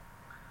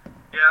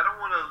 Yeah, I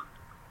don't want to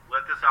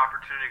let this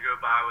opportunity go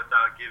by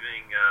without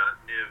giving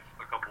Niv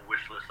a couple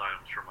wish list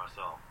items for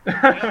myself.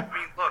 I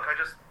mean, look, I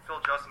just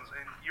filled Justin's,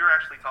 and you're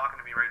actually talking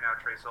to me right now,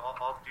 Trey, so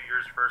I'll do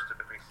yours first if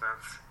it makes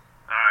sense.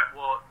 All right,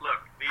 well, look,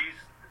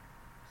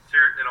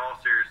 in all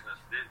seriousness,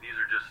 these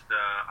are just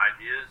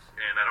ideas,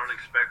 and I don't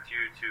expect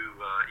you to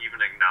even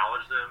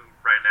acknowledge them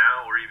right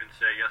now or even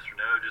say yes or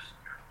no,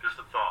 just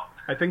a thought.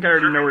 I think I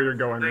already know where you're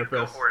going with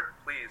this. Go for it,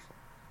 please.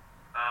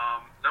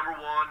 Number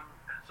one,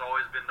 it's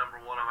always been number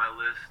one on my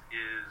list,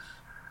 is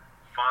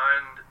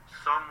find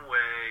some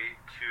way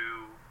to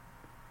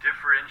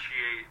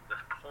differentiate the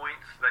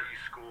points that you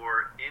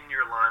score in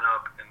your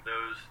lineup and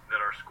those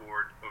that are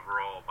scored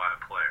overall by a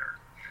player.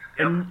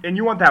 And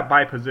you want that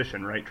by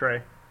position, right,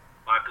 Trey?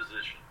 By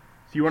position.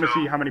 So you want to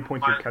see how many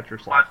points your catcher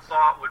slots. My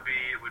thought would be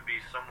it would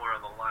be somewhere on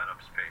the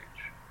lineups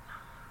page.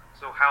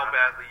 So how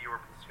badly you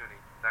were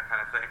platooning, that kind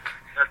of thing.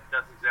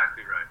 That's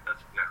exactly right. That's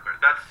exactly right.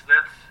 That's.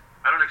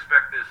 I don't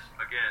expect this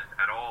again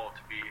at all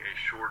to be a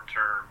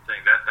short-term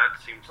thing. That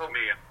seems to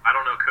me. I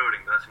don't know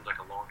coding, but that seems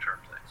like a long-term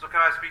thing. So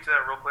can I speak to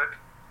that real quick?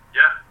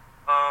 Yeah.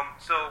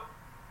 So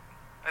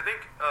I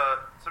think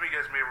some of you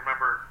guys may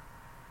remember.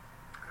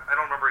 I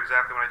don't remember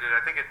exactly when I did it.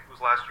 I think it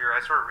was last year.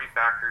 I sort of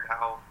refactored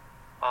how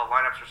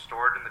lineups are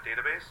stored in the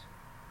database.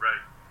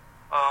 Right.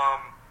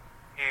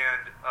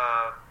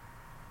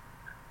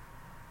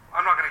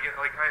 I'm not going to get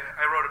like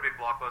I wrote a big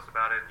blog post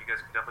about it. You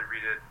guys can definitely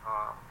read it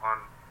on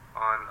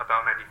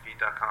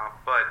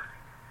about90feet.com. But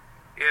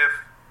if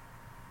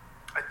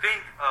I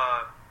think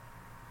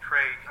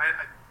Trey,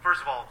 I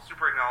first of all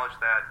super acknowledge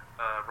that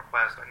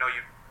request. I know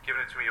you've given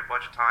it to me a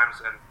bunch of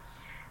times, and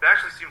it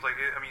actually seems like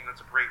I mean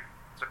it's a great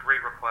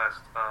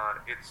request.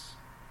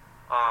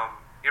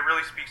 It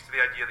really speaks to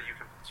the idea that you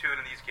can platoon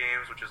in these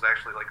games, which is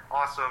actually like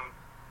awesome,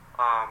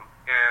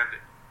 and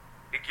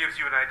it gives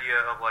you an idea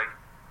of like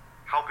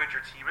how good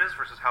your team is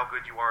versus how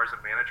good you are as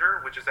a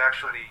manager, which is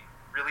actually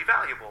really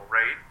valuable,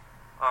 right?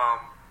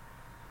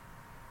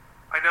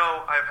 I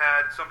know I've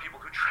had some people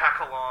who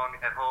track along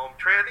at home.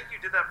 Trey, I think you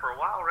did that for a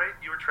while, right?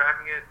 You were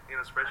tracking it in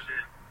a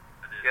spreadsheet.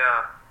 I did.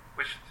 Yeah,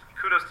 which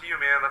kudos to you,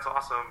 man. That's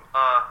awesome.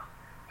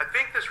 I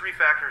think this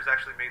refactor has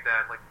actually made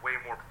that like way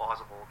more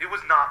plausible. It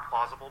was not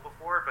plausible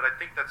before, but I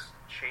think that's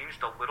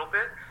changed a little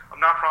bit.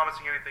 I'm not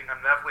promising anything. I'm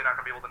definitely not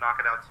going to be able to knock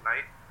it out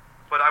tonight.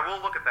 But I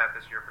will look at that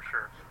this year for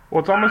sure.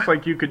 Well, it's almost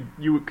like you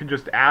could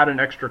just add an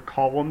extra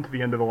column to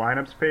the end of the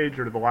lineups page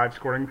or to the live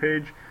scoring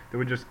page that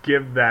would just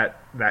give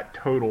that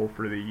total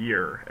for the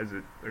year as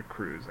it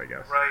accrues, I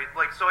guess. Right.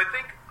 Like, so I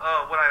think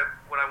what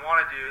I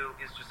want to do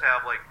is just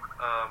have like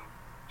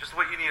just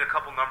what you need, a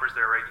couple numbers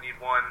there, right? You need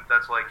one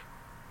that's like,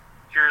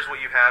 here's what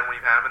you've had when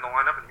you've had them in the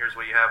lineup, and here's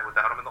what you have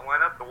without them in the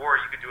lineup. Or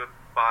you could do it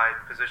by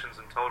positions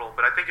in total.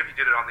 But I think if you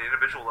did it on the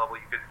individual level,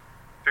 you could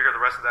figure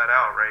the rest of that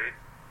out,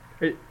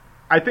 right?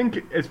 I think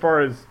as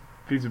far as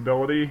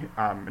feasibility,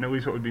 and at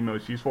least what would be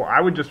most useful,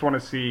 I would just want to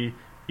see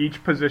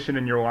each position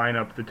in your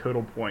lineup, the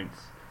total points.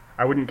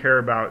 I wouldn't care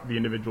about the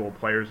individual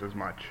players as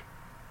much.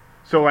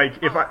 So, like,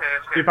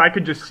 if I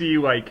could just see,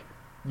 like,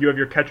 you have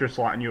your catcher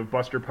slot and you have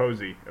Buster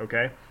Posey,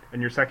 okay?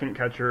 And your second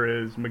catcher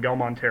is Miguel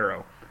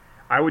Montero.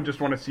 I would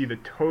just want to see the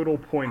total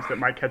points that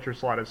my catcher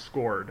slot has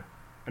scored.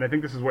 And I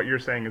think this is what you're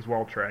saying as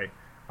well, Trey.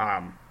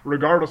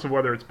 Regardless of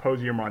whether it's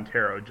Posey or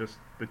Montero, just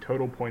the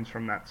total points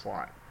from that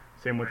slot.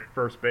 Same with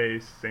first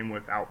base, same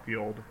with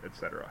outfield,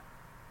 etc.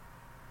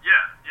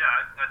 Yeah,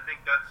 I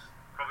think that's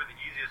probably the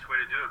easiest way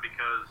to do it,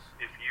 because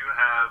if you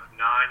have 9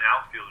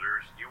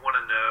 outfielders, you want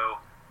to know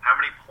how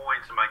many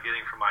points am I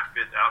getting from my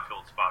 5th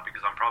outfield spot,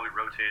 because I'm probably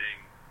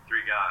rotating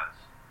 3 guys.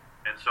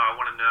 And so I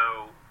want to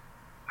know,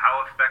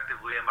 how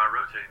effectively am I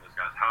rotating those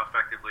guys? How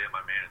effectively am I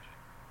managing?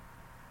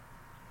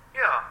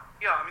 Yeah.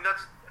 I mean,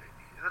 that's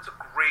a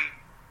great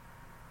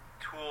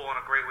tool and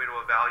a great way to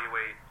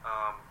evaluate.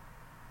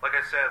 Like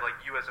I said, like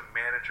you as a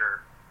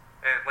manager,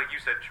 and like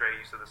you said, Trey,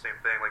 you said the same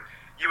thing. Like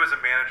you as a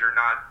manager,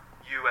 not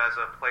you as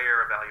a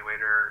player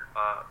evaluator.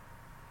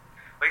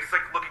 Like it's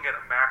like looking at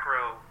a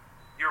macro.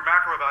 Your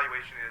macro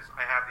evaluation is,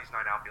 I have these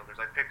 9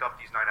 outfielders. I picked up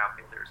these 9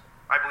 outfielders.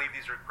 I believe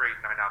these are great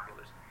 9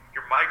 outfielders.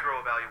 Your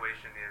micro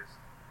evaluation is,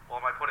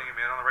 well, am I putting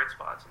them in on the right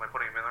spots? Am I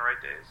putting them in the right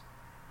days?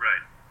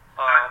 Right.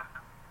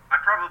 I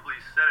probably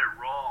said it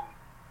wrong,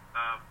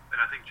 and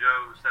I think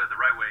Joe said it the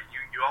right way.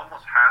 You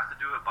almost have to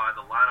do it by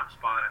the lineup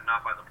spot and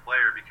not by the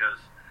player, because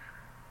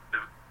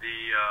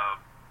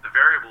the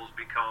variables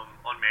become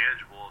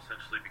unmanageable,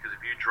 essentially, because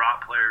if you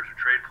drop players or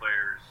trade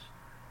players,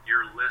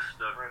 your list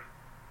of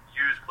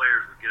used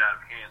players would get out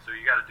of hand. So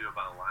you got to do it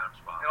by the lineup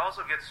spot. It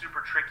also gets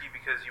super tricky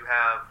because you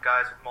have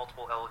guys with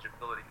multiple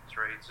eligibilities,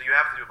 right? So you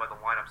have to do it by the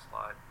lineup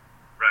slot.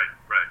 Right.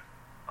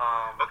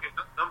 Okay,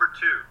 number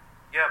 2.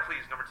 Yeah,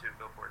 please, number 2,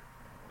 go for it.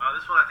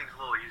 This one I think is a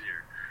little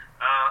easier.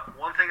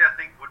 One thing I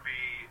think would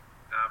be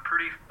a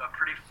pretty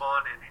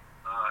fun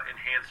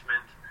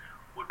enhancement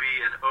would be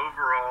an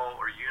overall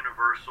or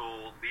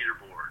universal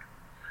leaderboard.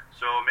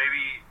 So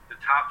maybe the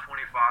top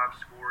 25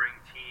 scoring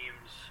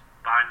teams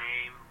by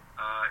name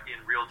in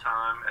real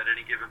time at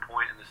any given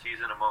point in the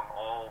season among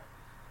all,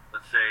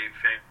 let's say,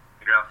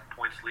 Fangraph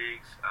points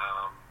leagues.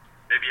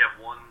 Maybe you have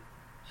one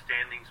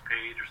standings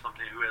page or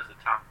something, who has the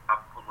top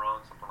home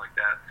runs, something like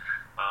that.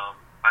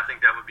 I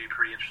think that would be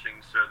pretty interesting,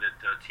 so that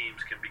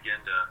teams can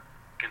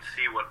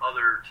see what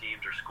other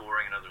teams are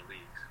scoring in other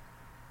leagues.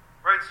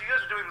 Right, so you guys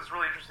are doing this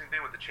really interesting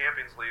thing with the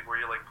Champions League, where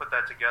you like put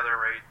that together,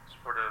 right?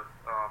 Sort of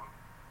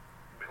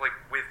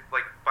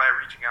by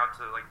reaching out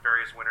to like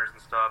various winners and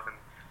stuff. And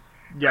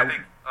yeah, I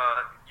think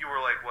you were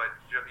like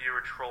you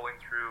were trolling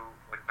through,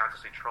 like, not to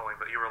say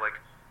trolling, but you were like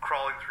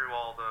crawling through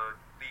all the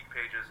league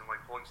pages and like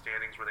pulling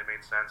standings where they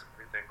made sense and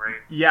everything,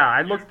 right? Yeah,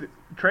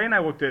 Trey and I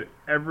looked at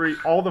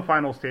all the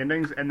final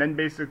standings, and then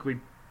basically,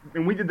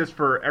 and we did this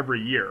for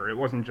every year. It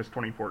wasn't just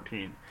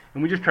 2014,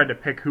 and we just tried to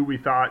pick who we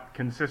thought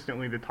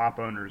consistently the top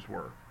owners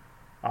were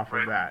off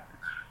of that.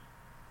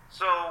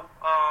 So,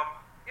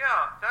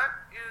 yeah, that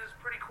is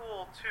pretty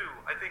cool too.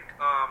 I think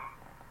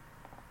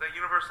the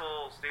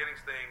universal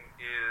standings thing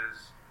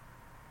is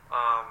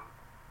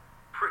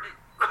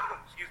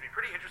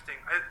pretty interesting.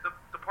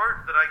 The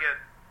part that I get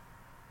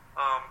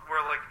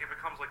where like it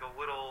becomes like a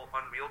little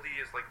unwieldy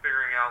is like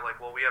figuring out like,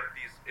 well, we have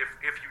these,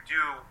 if you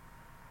do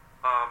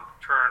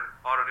turn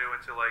Autonew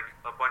into like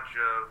a bunch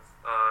of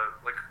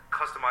like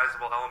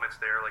customizable elements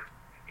there, like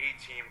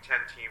 8-team,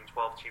 10-team,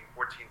 12-team,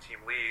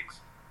 14-team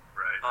leagues,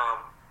 right?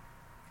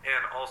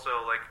 And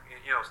also like,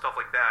 you know, stuff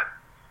like that.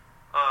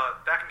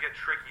 That can get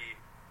tricky.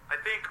 I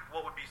think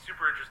what would be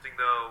super interesting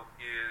though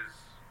is,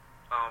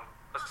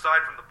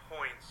 aside from the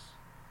points,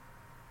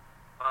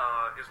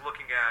 is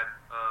looking at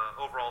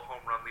overall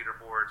home run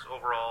leaderboards,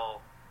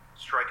 overall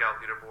strikeout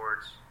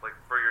leaderboards, like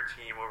for your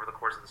team over the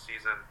course of the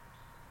season.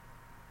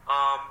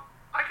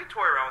 I could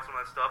toy around with some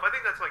of that stuff. I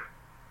think that's like,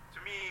 to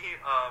me,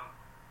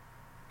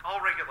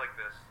 I'll rank it like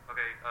this.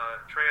 Okay,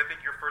 Trey, I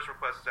think your first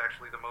request is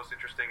actually the most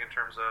interesting in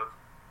terms of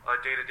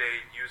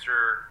day-to-day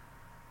user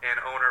and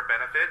owner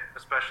benefit,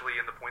 especially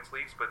in the points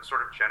leagues, but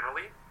sort of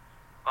generally.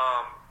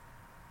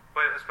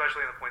 But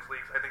especially in the points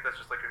leagues, I think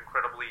that's just like an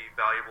incredibly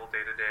valuable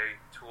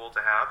day-to-day tool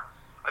to have.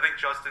 I think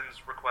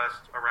Justin's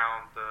request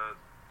around the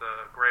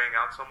graying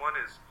out someone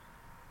is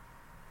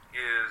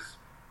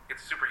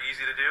it's super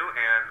easy to do,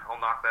 and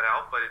I'll knock that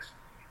out. But it's,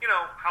 you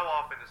know, how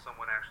often is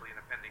someone actually in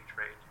a pending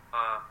trade?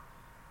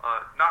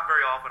 Not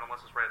very often,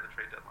 unless it's right at the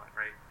trade deadline,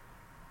 right?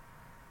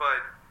 But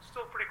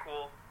still pretty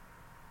cool.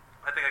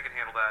 I think I can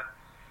handle that.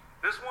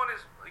 This one is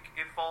like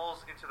it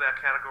falls into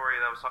that category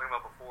that I was talking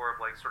about before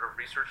of like sort of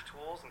research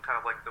tools and kind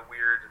of like the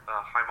weird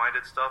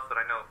high-minded stuff that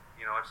I know.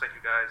 I've sent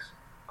you guys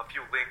a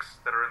few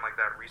links that are in like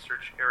that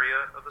research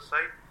area of the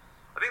site.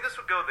 I think this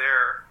would go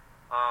there,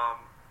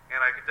 and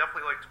I could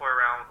definitely like toy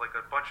around with like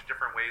a bunch of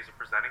different ways of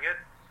presenting it,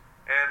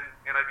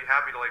 and I'd be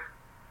happy to like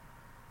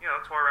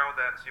toy around with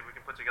that and see if we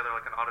can put together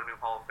like an Ottoneu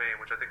Hall of Fame,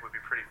 which I think would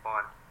be pretty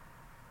fun.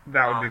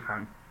 That would be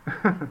fun.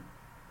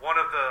 One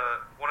of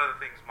the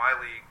things my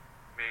league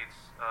mates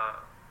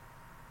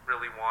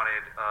really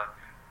wanted,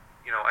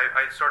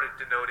 I started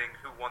denoting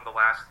who won the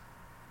last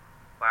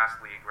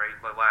league, right?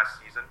 The last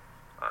season,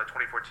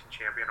 2014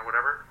 champion or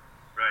whatever.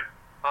 Right.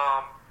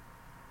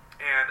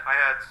 And I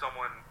had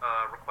someone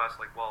request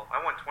like, well,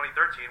 I won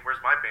 2013. Where's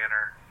my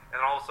banner? And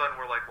all of a sudden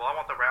we're like, well, I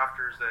want the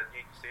rafters at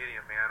Yankee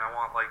Stadium, man. I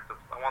want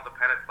the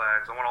pennant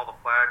flags. I want all the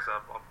flags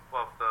up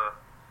above the.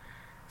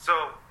 So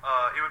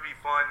it would be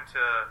fun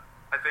to,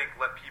 I think,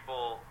 let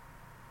people,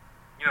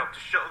 to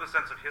show the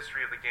sense of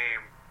history of the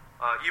game,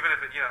 even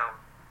if it,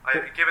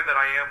 given that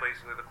I am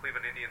basically the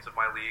Cleveland Indians of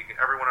my league,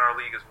 everyone in our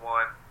league has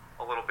won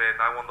a little bit,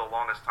 and I won the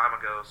longest time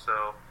ago.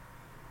 So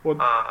it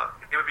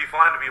would be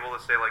fun to be able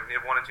to say like,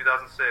 Niv won in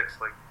 2006,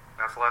 like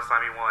that's the last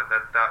time he won.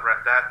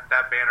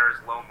 That banner is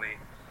lonely.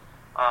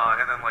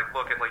 And then like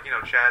look at like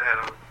Chad had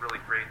a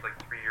really great like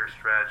 3-year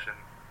stretch and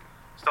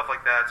stuff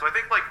like that. So I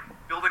think like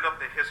building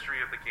up the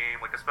history of the game,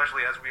 like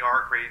especially as we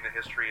are creating the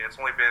history, and it's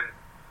only been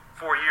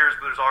 4 years,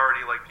 but there's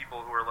already like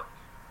people who are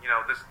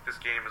this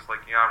game is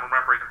like I'm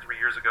remembering 3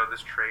 years ago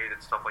this trade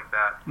and stuff like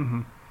that.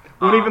 Mm-hmm.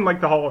 Well, even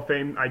like the Hall of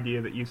Fame idea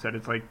that you said,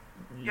 it's like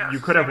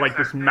you could have like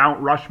this Mount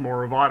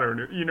Rushmore of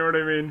Ottoneu. You know what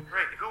I mean?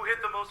 Right. Who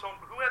hit the most home?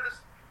 Who had this?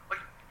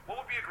 Like, what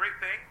would be a great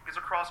thing is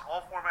across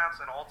all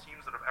formats and all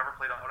teams that have ever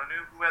played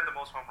Ottoneu, who had the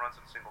most home runs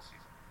in a single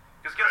season?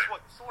 Because guess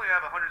what? You still only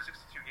have 162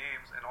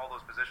 games and all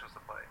those positions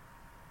to play.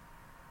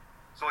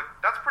 So like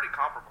that's pretty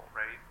comparable,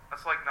 right?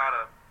 That's like not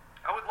a.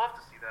 I would love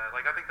to see that.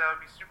 Like I think that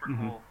would be super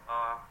cool.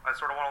 I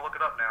sort of want to look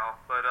it up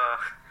now, but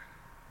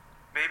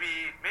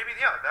maybe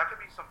yeah, that could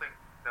be something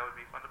that would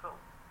be fun to build.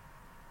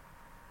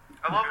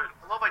 I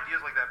love ideas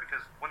like that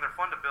because when they're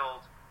fun to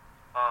build.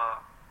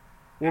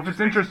 Well, if it's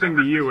interesting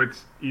to you,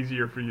 it's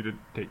easier for you to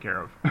take care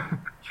of.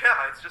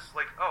 Yeah, it's just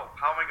like, oh,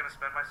 how am I going to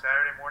spend my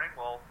Saturday morning?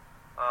 Well,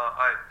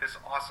 this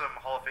awesome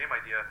Hall of Fame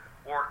idea,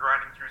 or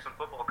grinding through some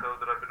football code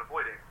that I've been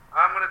avoiding.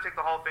 I'm going to take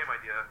the Hall of Fame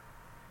idea.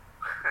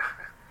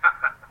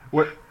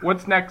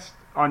 What's next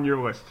on your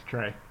list,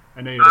 Trey?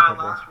 I know you have a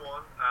couple. Last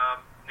one.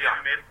 You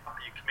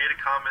made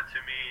a comment to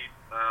me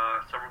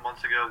several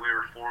months ago. We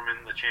were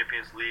forming the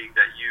Champions League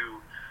that you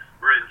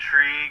were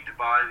intrigued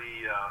by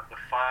the 5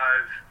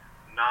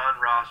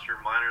 non-roster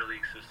minor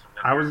league system.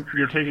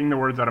 You're taking the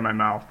words out of my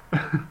mouth.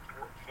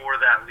 for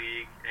that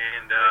league,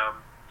 and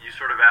you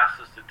sort of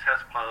asked us to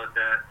test pilot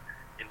that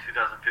in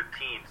 2015.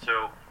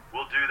 So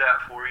we'll do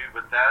that for you,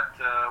 but that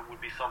would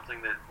be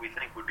something that we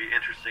think would be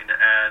interesting to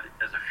add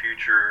as a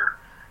future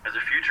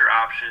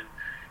option.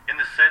 In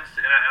the sense,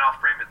 and I'll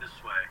frame it this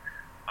way: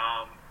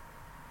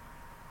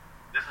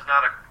 this is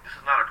not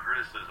a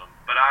criticism,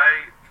 but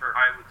I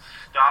would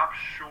stop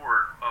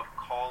short of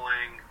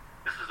calling.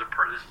 This is a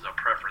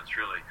preference,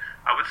 really.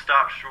 I would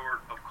stop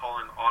short of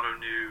calling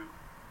Ottoneu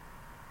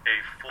a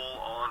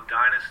full-on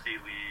dynasty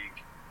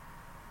league.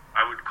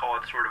 I would call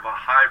it sort of a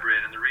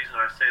hybrid, and the reason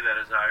I say that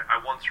is I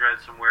once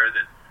read somewhere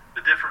that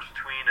the difference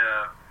between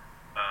a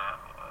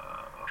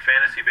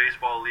fantasy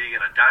baseball league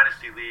and a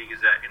dynasty league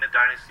is that in a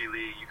dynasty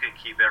league you can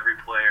keep every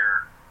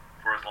player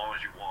for as long as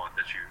you want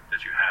that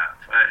you have,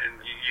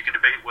 and you can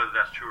debate whether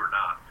that's true or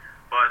not.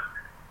 But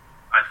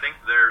I think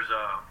there's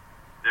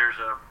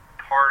a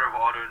part of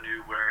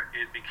Ottoneu where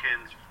it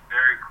begins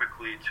very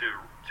quickly to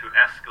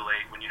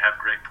escalate when you have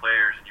great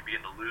players and you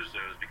begin to lose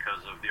those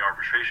because of the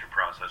arbitration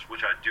process,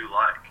 which I do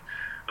like.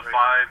 The 5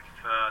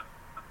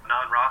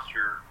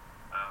 non-roster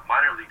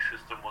minor league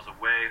system was a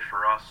way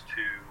for us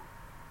to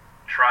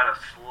try to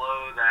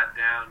slow that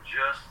down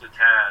just a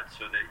tad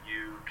so that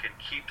you can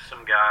keep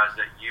some guys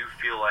that you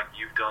feel like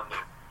you've done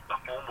the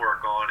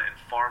homework on and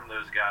farm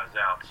those guys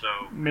out.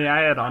 So may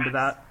I add on to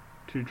that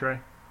too, Trey?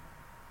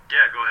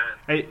 Yeah,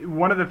 go ahead.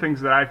 One of the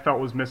things that I felt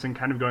was missing,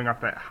 kind of going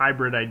off that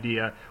hybrid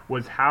idea,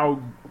 was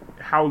how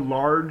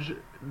large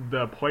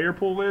the player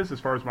pool is as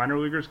far as minor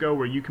leaguers go,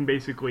 where you can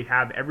basically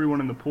have everyone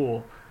in the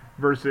pool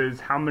versus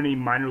how many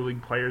minor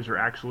league players are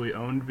actually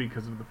owned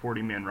because of the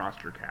 40-man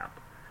roster cap.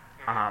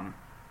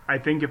 I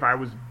think if I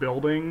was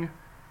building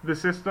the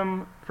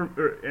system,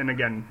 and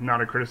again,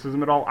 not a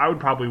criticism at all, I would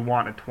probably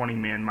want a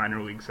 20-man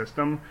minor league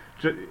system,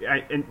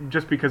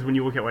 just because when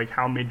you look at like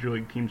how major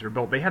league teams are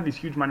built, they have these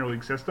huge minor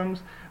league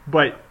systems,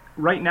 but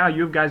right now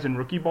you have guys in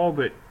rookie ball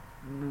that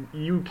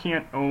you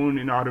can't own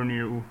in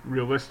Ottoneu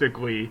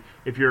realistically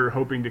if you're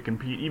hoping to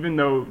compete, even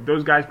though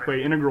those guys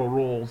play integral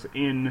roles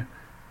in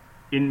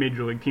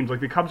major league teams. Like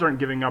the Cubs aren't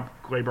giving up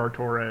Gleyber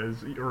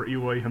Torres or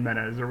Eloy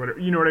Jimenez or whatever,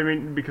 you know what I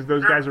mean? Because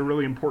those guys are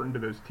really important to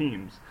those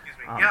teams.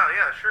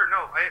 Yeah, sure.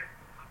 No, I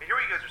hear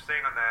what you guys are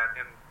saying on that,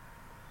 and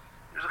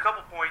there's a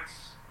couple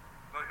points.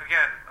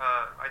 again,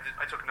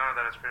 I took none of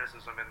that as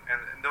criticism,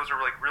 and those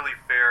are like really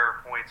fair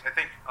points. I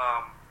think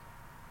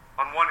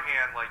on one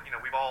hand, like, you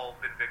know, we've all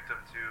been victim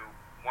to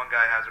one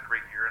guy has a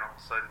great year and all of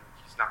a sudden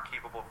he's not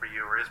keepable for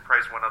you, or his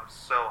price went up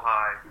so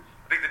high.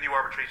 I think the new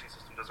arbitration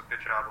system does a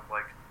good job of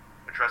like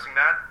addressing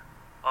that.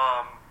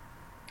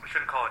 I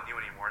shouldn't call it new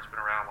anymore; it's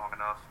been around long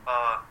enough.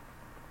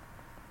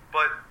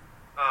 But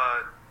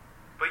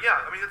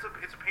yeah, I mean,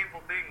 it's a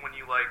painful thing when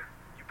you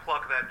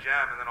pluck that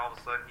gem and then all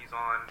of a sudden he's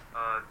on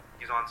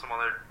some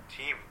other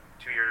team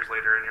 2 years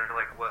later, and you're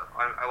like, well,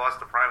 I lost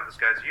the prime of this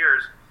guy's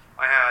years.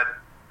 I had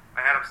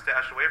him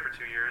stashed away for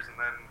 2 years, and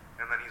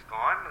then he's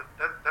gone.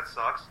 That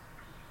sucks.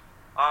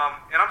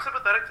 And I'm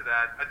sympathetic to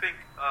that. I think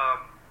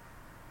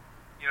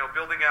you know,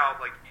 building out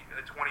like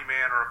a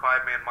 20-man or a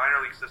 5-man minor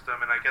league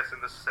system, and I guess in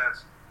this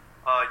sense,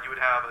 you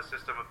would have a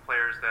system of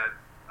players that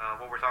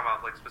what we're talking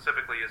about, like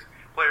specifically, is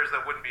players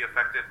that wouldn't be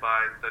affected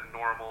by the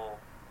normal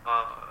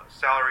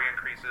salary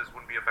increases,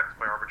 wouldn't be affected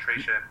by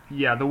arbitration.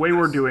 Yeah, the way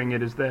we're doing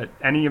it is that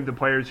any of the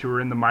players who are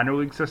in the minor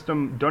league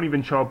system don't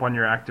even show up on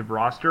your active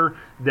roster.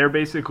 They're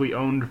basically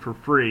owned for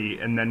free,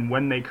 and then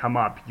when they come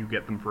up, you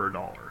get them for $1.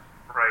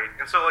 Right,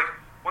 and so like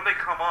when they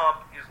come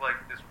up is like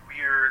this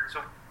weird.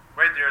 So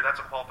right there, that's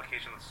a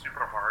qualification that's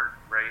super hard,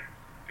 right?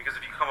 Because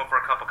if you come up for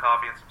a cup of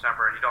coffee in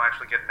September and you don't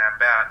actually get an at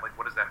bat, like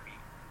what does that mean?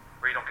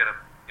 Where you don't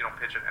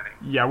pitch an inning.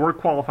 Yeah, we're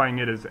qualifying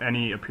it as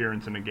any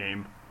appearance in a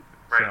game.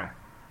 Right.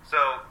 So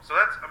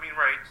that's, I mean,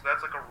 right. So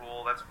that's like a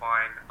rule. That's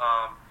fine.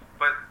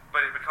 But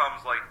it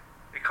becomes like,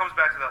 it comes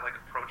back to that like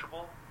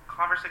approachable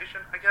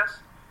conversation, I guess.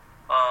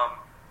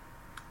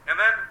 And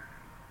then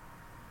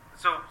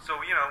so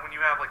you know, when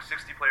you have like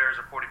 60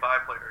 players or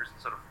 45 players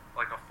instead of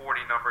like a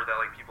 40 number that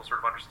like people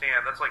sort of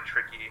understand, that's like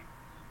tricky.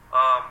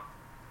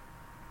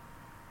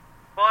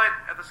 But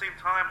at the same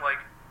time, like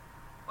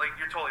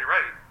you're totally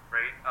right.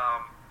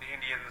 The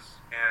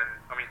Indians, and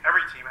I mean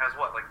every team has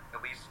what, like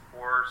at least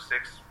 4 or 6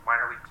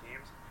 minor league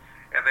teams,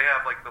 and they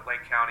have like the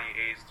Lake County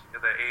A's,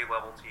 the A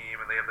level team,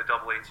 and they have the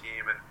AA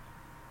team, and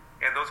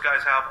those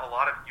guys have a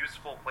lot of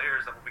useful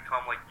players that will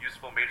become like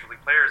useful major league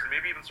players, and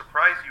maybe even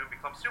surprise you and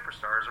become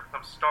superstars or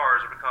become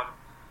stars or become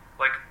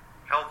like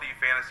healthy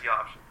fantasy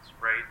options,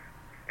 right?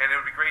 And it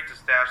would be great to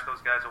stash those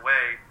guys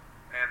away,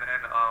 and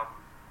then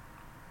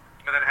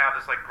have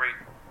this like great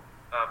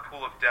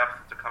pool of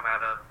depth to come out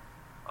of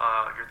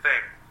your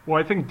thing. Well,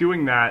 I think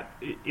doing that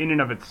in and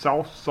of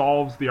itself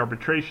solves the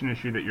arbitration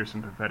issue that you're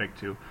sympathetic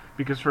to.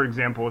 Because, for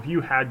example, if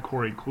you had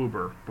Corey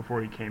Kluber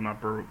before he came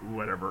up or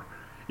whatever,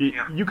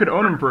 you could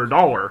own him for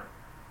 $1.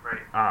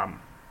 Right.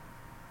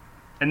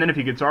 And then if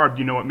he gets arbed,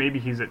 you know what? Maybe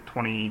he's at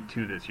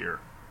 22 this year,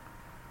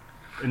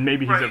 and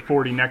maybe he's at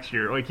 40 next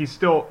year. Like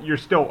you're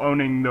still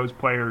owning those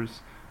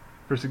players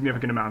for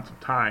significant amounts of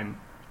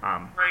time.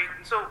 Right.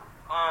 And so,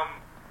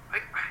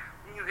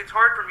 it's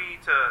hard for me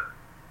to.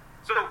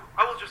 So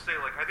I will just say,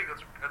 like, I think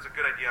that's a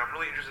good idea. I'm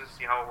really interested to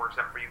see how it works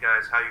out for you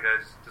guys, how you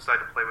guys decide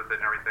to play with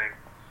it and everything.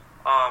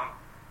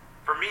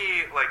 For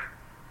me, like,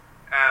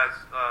 as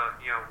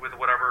you know, with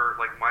whatever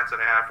like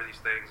mindset I have for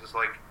these things, is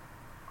like,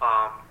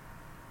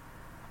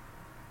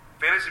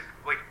 fantasy.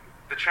 Like,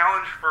 the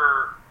challenge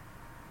for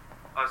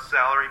a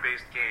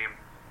salary-based game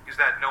is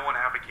that no one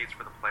advocates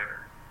for the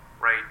player,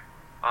 right?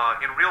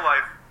 In real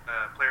life,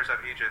 players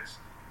have agents,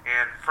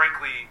 and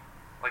frankly,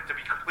 like, to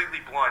be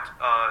completely blunt,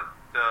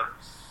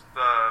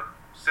 the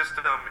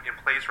system in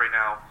place right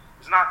now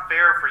is not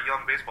fair for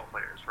young baseball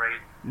players, right?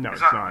 No,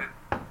 it's not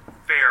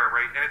fair,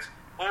 right? And it's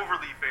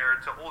overly fair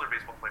to older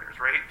baseball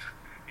players, right?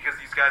 Because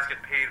these guys get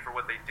paid for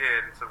what they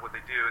did instead of what they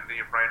do. And then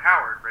you have Ryan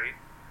Howard, right?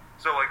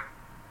 So, like,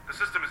 the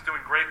system is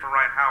doing great for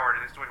Ryan Howard,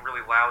 and it's doing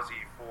really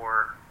lousy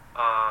for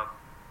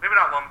maybe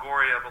not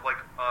Longoria, but like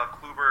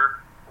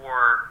Kluber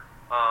or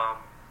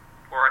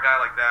a guy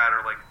like that,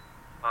 or like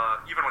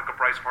even like a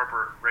Bryce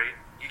Harper, right?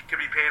 He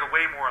can be paid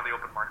way more on the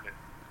open market.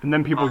 And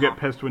then people get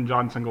pissed when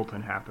John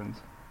Singleton happens.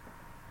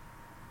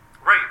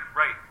 Right.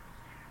 Right.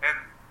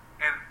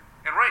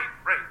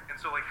 And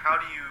so, like, how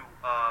do you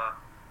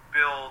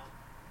build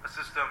a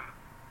system?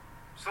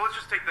 So let's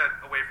just take that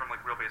away from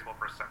like real baseball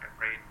for a second,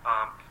 right?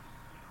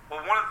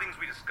 Well, one of the things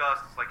we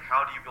discussed is like,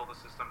 how do you build a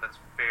system that's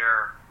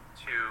fair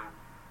to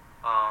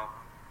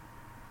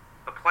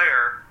the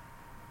player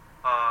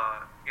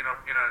in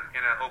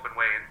an open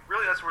way? And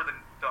really, that's where the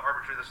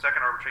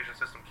second arbitration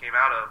system came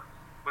out of.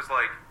 Was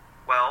like,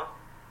 well,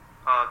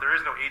 there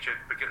is no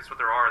agent, but guess what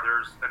there are?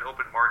 There's an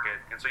open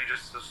market, and so you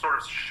just sort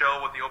of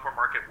show what the open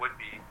market would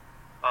be,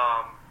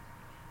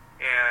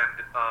 and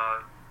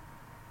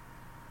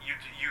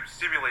you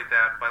simulate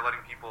that by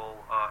letting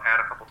people add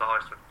a couple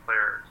dollars to the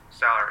player's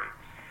salary.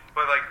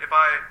 But like,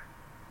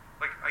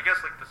 I guess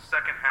like the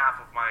second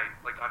half of my,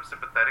 like, I'm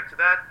sympathetic to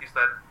that, is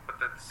that, but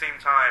at the same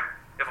time,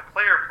 if a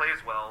player plays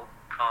well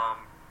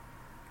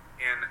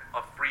in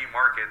a free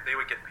market, they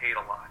would get paid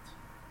a lot.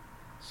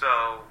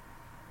 So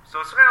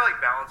it's kind of like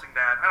balancing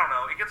that. I don't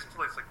know. It gets into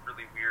this like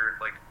really weird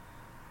like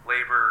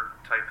labor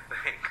type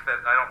thing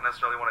that I don't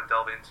necessarily want to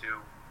delve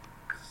into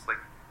because it's like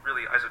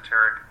really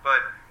esoteric.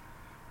 But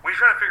when you're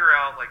trying to figure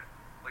out like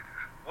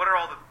what are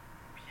all the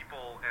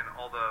people and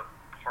all the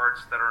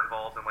parts that are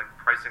involved in like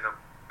pricing a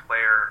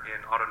player in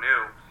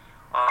Ottoneu,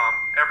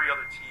 every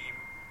other team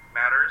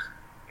matters,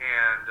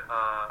 and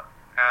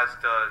as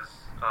does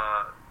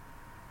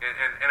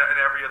and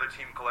every other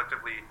team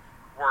collectively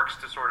works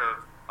to sort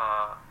of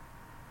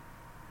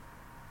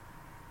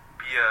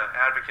be an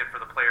advocate for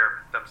the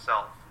player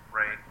themselves,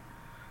 right?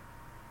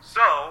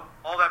 So,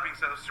 all that being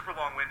said, it was super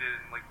long-winded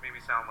and like made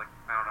me sound like,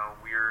 I don't know,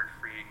 weird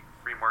free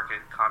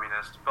market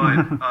communist.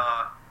 But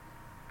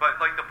but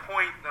like the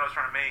point that I was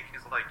trying to make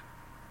is like,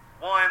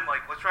 one,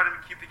 like let's try to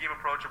keep the game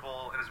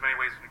approachable in as many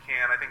ways as we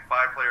can. I think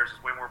 5 players is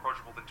way more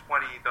approachable than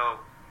 20, though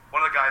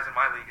one of the guys in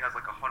my league has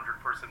like a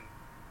 100-person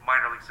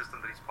minor league system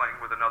that he's playing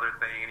with another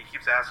thing, and he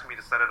keeps asking me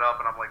to set it up,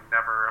 and I'm like,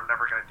 I'm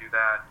never going to do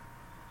that.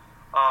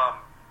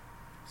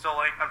 So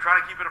like I'm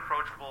trying to keep it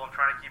approachable. I'm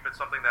trying to keep it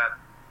something that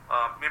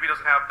maybe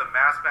doesn't have the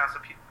mass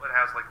appeal, but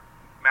has like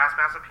mass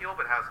appeal,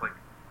 but has like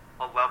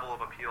a level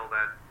of appeal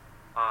that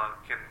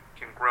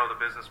can grow the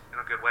business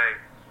in a good way.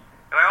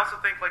 And I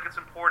also think like it's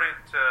important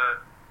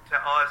to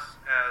us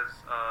as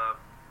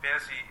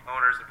fantasy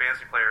owners and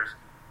fantasy players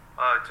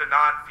to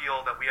not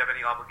feel that we have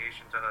any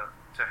obligation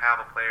to have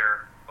a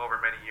player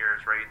over many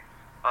years, right?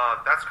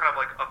 That's kind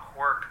of like a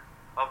quirk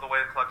of the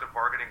way collective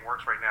bargaining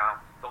works right now.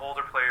 The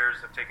older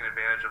players have taken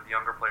advantage of the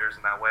younger players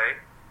in that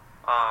way.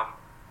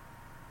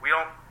 We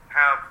don't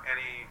have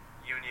any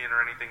union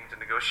or anything to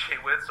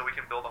negotiate with, so we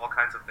can build all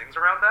kinds of things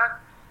around that.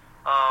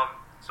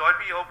 So I'd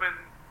be open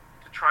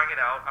to trying it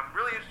out. I'm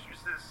really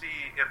interested to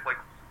see if like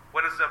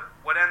what ends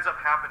up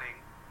happening.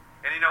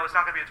 And you know, it's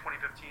not going to be a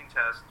 2015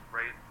 test,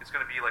 right? It's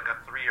going to be like a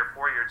 3 or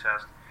 4 year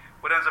test.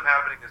 What ends up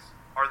happening is,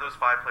 are those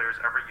 5 players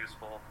ever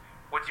useful?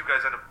 What do you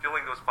guys end up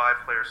filling those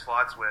 5 player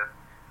slots with?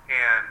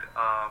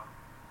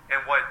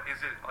 And what is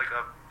it like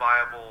a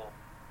viable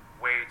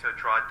way to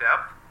draw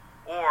depth?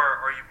 Or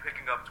are you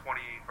picking up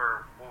 20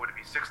 or what would it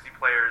be, 60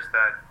 players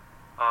that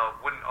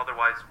wouldn't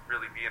otherwise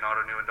really be in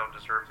Ottoneu and don't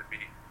deserve to be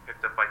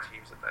picked up by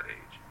teams at that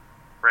age,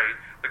 right?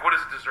 Like, what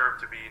does it deserve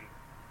to mean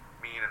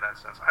in that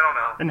sense? I don't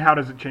know. And how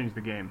does it change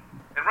the game?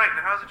 And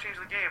how does it change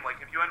the game?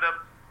 Like, if you end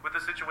up with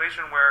a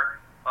situation where,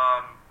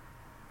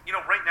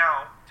 right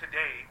now,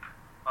 today,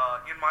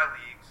 in my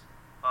league,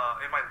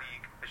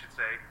 I should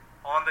say,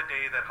 on the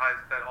day that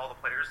all the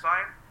players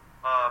sign,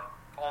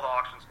 all the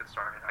auctions get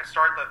started.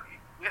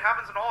 It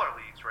happens in all our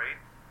leagues, right?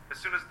 As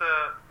soon as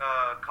the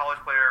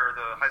college player or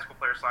the high school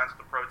player signs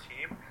with the pro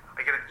team,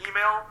 I get an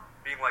email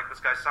being like,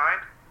 this guy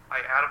signed. I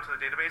add him to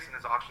the database, and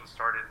his auction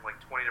started in like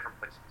 20 different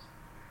places.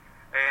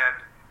 And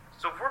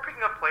so if we're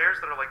picking up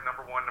players that are like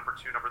number 1, number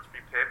 2, number 3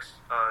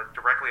 picks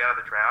directly out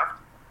of the draft,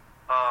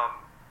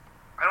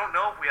 I don't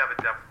know if we have a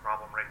depth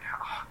problem right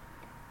now.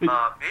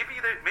 Maybe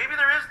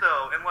there is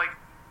though, and like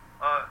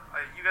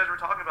you guys were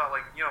talking about,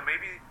 like, you know,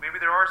 maybe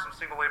there are some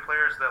single A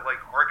players that like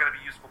are going to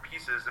be useful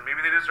pieces, and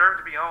maybe they deserve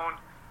to be owned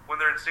when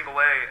they're in single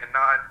A and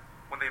not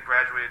when they've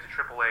graduated to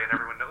triple A and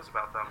everyone knows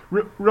about them.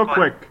 Real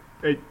quick,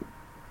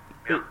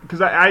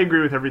 because I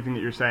agree with everything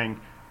that you're saying.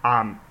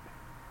 I'm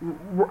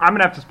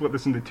gonna have to split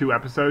this into 2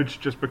 episodes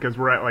just because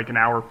we're at like an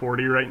hour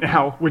 40 right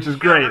now, which is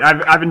great.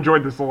 I've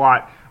enjoyed this a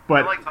lot.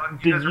 But I like talking.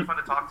 You guys are fun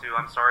to talk to.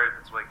 I'm sorry if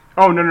it's like.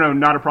 Oh no,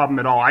 not a problem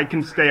at all. I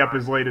can stay up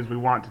as late as we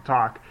want to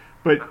talk.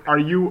 But are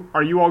you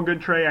all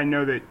good, Trey? I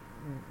know that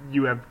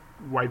you have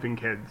wife and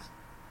kids.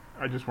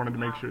 I just wanted to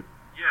make sure.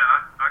 Yeah,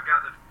 I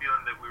got the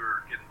feeling that we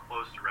were getting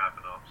close to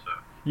wrapping up. So.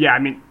 Yeah, I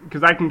mean,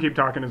 because I can keep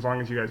talking as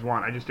long as you guys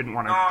want. I just didn't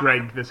want to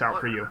drag this out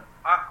for you.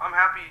 I'm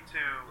happy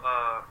to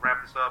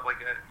wrap this up. Like,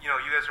 you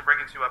guys are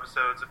breaking 2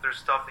 episodes. If there's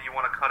stuff that you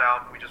want to cut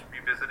out and we just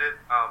revisit it,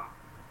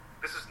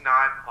 this is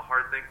not a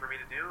hard thing for me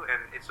to do,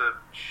 and it's a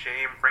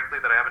shame, frankly,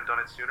 that I haven't done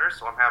it sooner.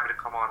 So I'm happy to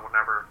come on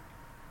whenever.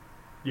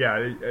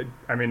 Yeah,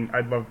 I mean,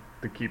 I'd love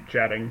to keep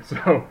chatting.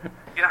 So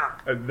yeah,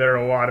 there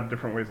are a lot of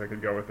different ways I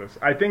could go with this.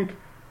 I think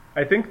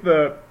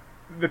the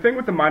thing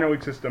with the minor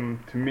league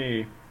system to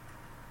me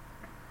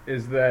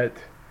is that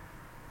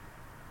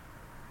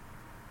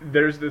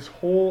there's this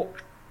whole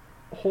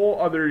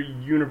other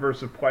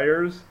universe of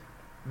players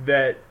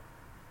that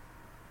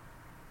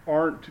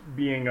aren't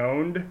being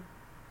owned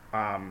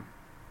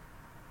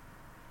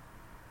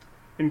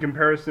in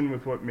comparison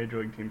with what major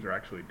league teams are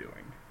actually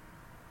doing.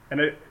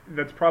 And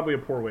that's probably a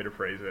poor way to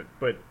phrase it,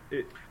 but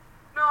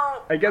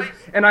I guess,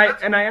 and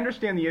I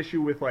understand the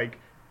issue with like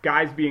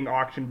guys being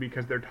auctioned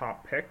because they're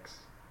top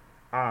picks,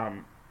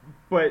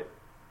 but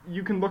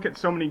you can look at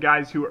so many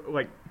guys who are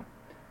like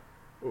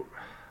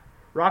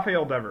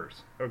Rafael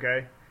Devers,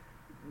 okay,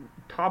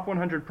 top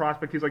 100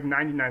 prospect. He's like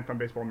 99th on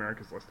Baseball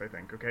America's list, I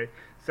think. Okay,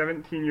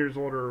 17 years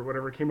old or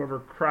whatever, came over,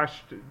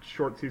 crushed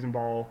short season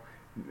ball,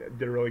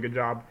 did a really good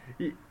job.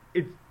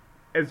 It's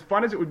as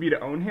fun as it would be to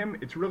own him,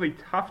 it's really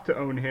tough to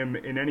own him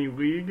in any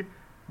league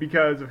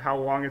because of how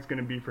long it's going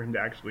to be for him to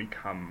actually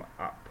come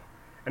up.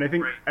 And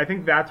I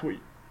think that's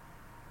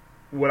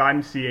what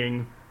I'm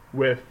seeing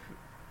with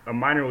a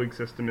minor league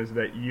system is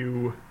that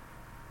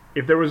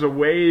if there was a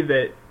way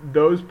that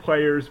those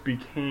players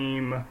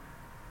became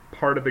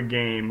part of the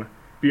game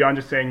beyond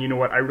just saying, you know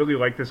what, I really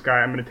like this guy,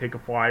 I'm going to take a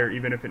flyer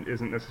even if it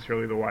isn't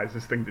necessarily the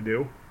wisest thing to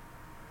do.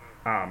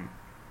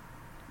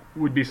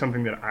 would be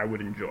something that I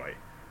would enjoy.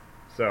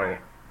 So.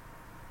 Right.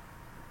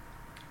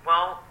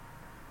 Well,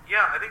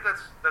 yeah, I think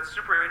that's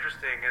super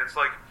interesting, and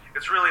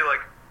it's really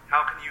like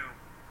how can you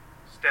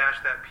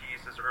stash that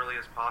piece as early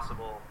as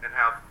possible and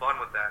have fun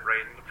with that,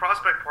 right? And the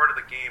prospect part of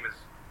the game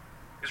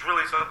is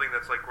really something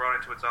that's like grown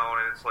into its own,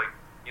 and it's like,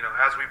 you know,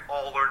 as we've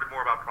all learned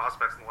more about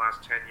prospects in the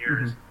last 10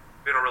 years,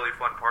 been a really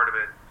fun part of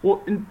it.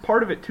 Well, and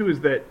part of it too is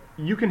that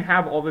you can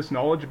have all this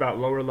knowledge about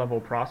lower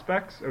level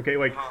prospects. Okay,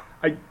 like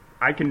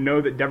I can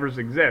know that Devers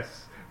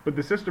exists, but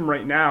the system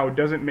right now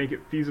doesn't make it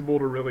feasible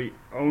to really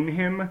own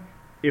him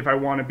if I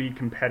want to be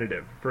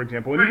competitive, for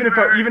example, and even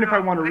if I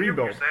want to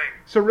rebuild.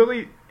 So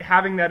really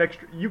having that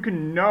extra, you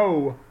can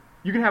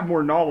have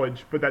more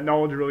knowledge, but that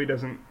knowledge really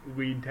doesn't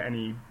lead to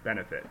any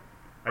benefit.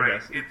 I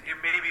guess. It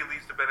maybe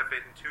leads to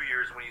benefit in 2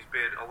 years when he's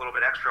bid a little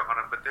bit extra on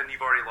him, but then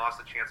you've already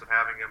lost the chance of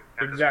having him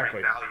at this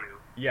great value.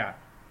 Yeah.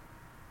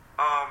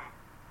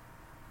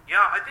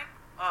 Yeah, I think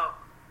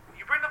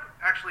you bring up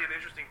actually an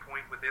interesting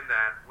point within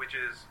that, which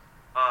is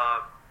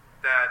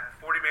that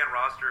 40-man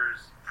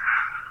rosters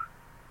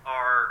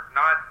are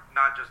not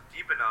just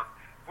deep enough.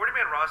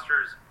 40-man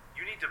rosters,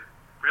 you need to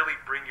really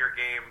bring your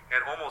game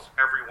at almost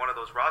every one of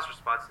those roster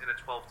spots in a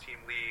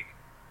 12-team league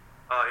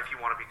if you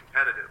want to be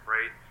competitive,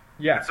 right?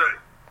 Yeah.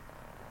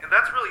 And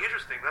that's really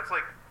interesting. That's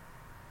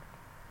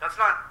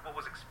not what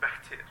was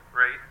expected,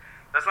 right?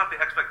 That's not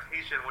the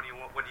expectation when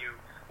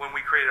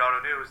we created Auto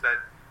News. That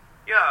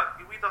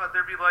we thought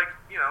there'd be like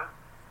 6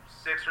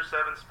 or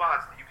 7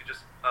 spots that you could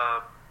just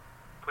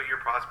put your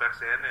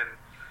prospects in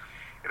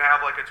and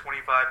have like a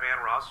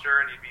 25-man roster,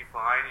 and you'd be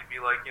fine. You'd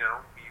be like, you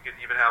could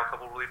even have a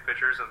couple relief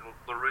pitchers and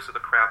LaRussa the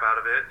crap out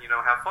of it,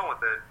 have fun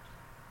with it.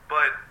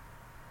 But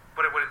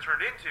what it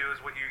turned into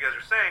is what you guys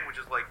are saying,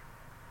 which is like,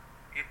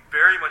 it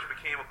very much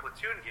became a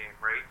platoon game,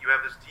 right? You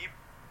have this deep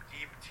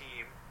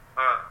team,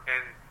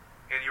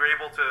 and you're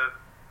able to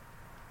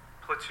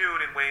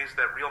platoon in ways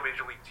that real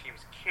major league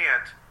teams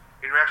can't,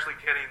 and you're actually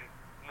getting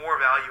more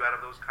value out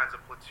of those kinds of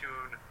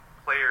platoon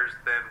players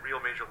than real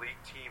major league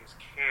teams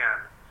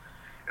can.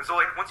 And so,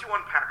 like, once you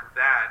unpack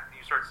that,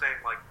 you start saying,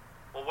 like,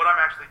 well, what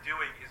I'm actually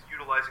doing is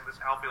utilizing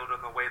this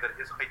outfielder in the way that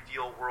his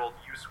ideal world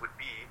use would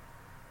be.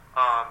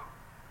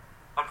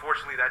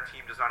 Unfortunately, that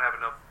team does not have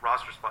enough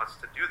roster spots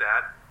to do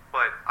that,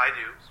 but I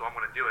do, so I'm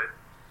going to do it.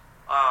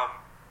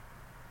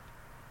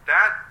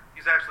 That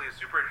is actually a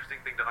super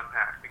interesting thing to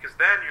unpack, because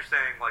then you're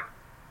saying, like,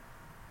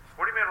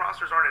 40-man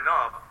rosters aren't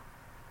enough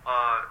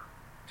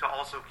to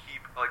also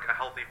keep, like, a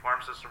healthy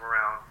farm system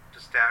around to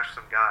stash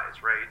some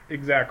guys, right?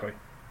 Exactly.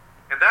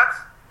 And that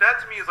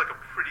to me is, like, a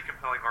pretty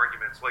compelling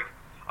argument. So, like,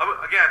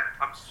 again,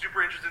 I'm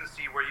super interested to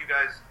see where you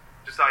guys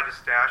decide to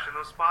stash in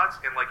those spots,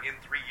 and, like, in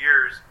 3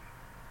 years,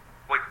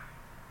 like,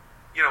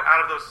 out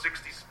of those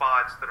 60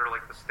 spots that are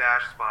like the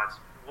stash spots,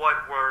 what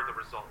were the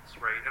results,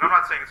 right? And I'm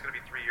not saying it's going to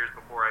be 3 years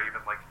before I even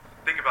like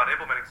think about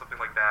implementing something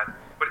like that,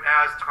 but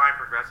as time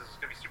progresses,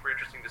 it's going to be super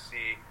interesting to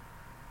see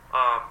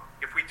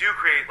if we do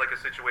create like a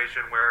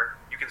situation where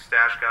you can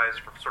stash guys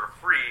for sort of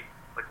free.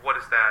 Like, how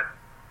does that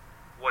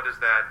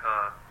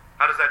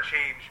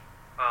change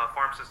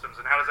farm systems,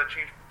 and how does that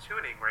change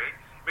platooning, right?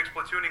 It makes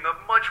platooning a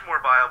much more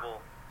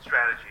viable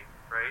strategy,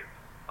 right?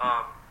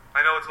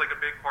 I know it's like a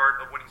big part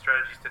of winning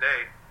strategies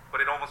today, but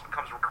it almost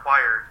becomes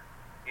required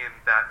in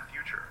that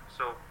future.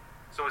 So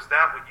is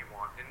that what you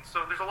want? And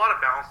so there's a lot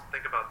of balance to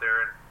think about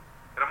there,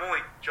 and I'm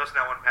only just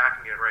now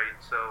unpacking it, right?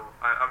 So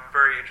I'm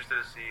very interested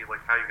to see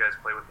like how you guys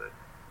play with it.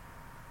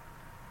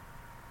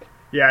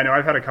 Yeah, I know.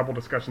 I've had a couple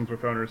discussions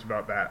with owners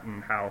about that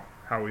and how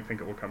we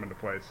think it will come into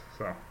place.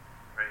 So.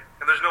 Right,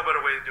 and there's no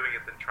better way of doing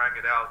it than trying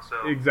it out.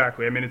 So.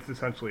 Exactly. I mean, it's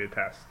essentially a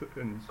test.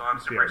 And so I'm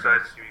super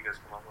excited to see what you guys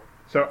come up with.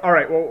 So, all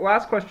right. Well,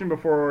 last question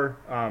before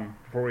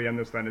we end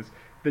this then is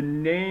the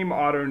name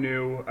Auto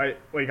New.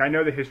 I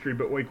know the history,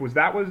 but like, was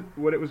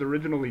what it was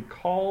originally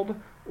called,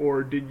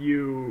 or did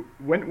you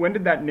when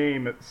did that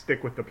name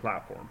stick with the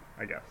platform?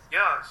 I guess.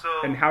 Yeah. So.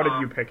 And how did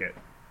you pick it?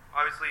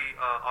 Obviously,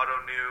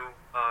 Auto New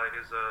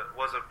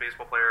was a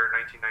baseball player in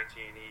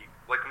 1919. He,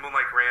 like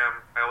Moonlight Graham,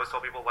 I always tell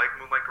people, like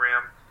Moonlight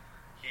Graham,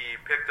 he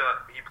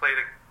played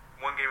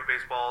one game of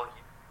baseball.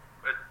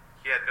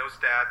 He had no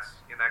stats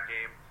in that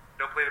game,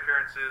 no plate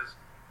appearances,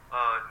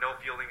 no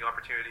fielding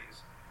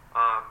opportunities,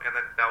 and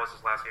then that was his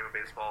last game of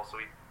baseball. So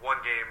he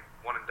one game,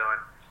 one and done.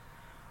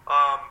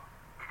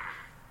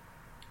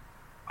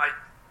 I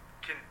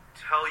can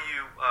tell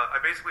you,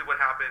 basically what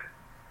happened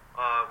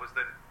was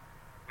that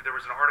there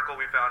was an article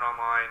we found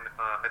online.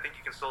 I think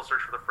you can still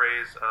search for the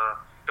phrase,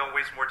 don't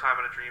waste more time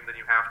on a dream than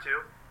you have to,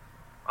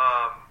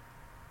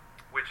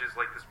 which is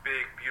like this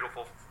big,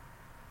 beautiful,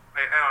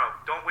 I don't know,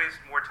 don't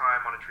waste more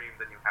time on a dream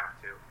than you have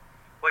to.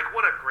 Like,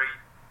 what a great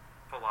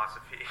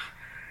philosophy.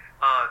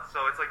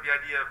 So it's like the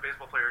idea of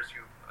baseball players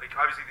who, like,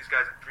 obviously these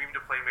guys dreamed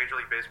of playing Major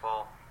League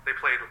Baseball. They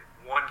played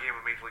one game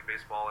of Major League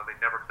Baseball and they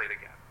never played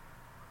again.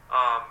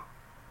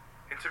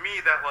 And to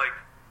me, that, like,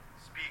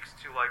 speaks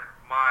to, like,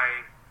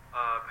 my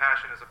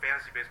passion as a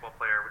fantasy baseball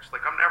player, which is like,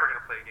 I'm never going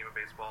to play a game of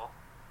baseball.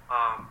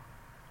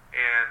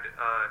 And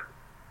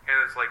and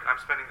it's like I'm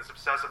spending this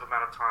obsessive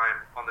amount of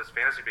time on this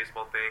fantasy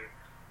baseball thing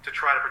to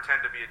try to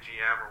pretend to be a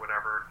GM or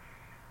whatever,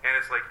 and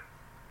it's like,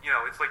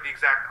 it's like the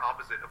exact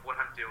opposite of what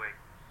I'm doing.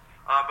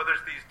 But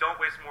there's these don't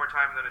waste more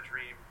time on a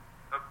dream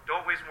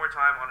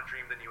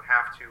than you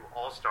have to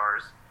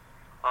all-stars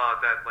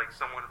that like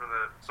someone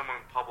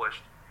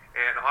published,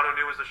 and Otto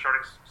New is the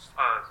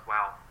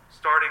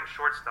starting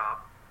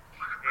shortstop,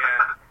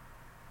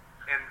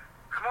 and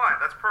come on,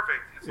 that's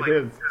perfect. It's like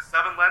 7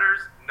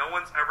 letters. No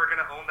one's ever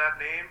gonna own that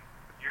name.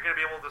 You're gonna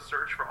be able to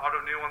search for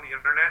Otto New on the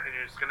internet, and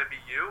it's gonna be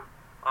you.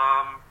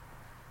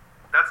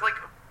 That's like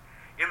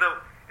in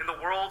the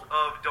world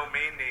of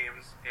domain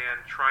names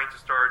and trying to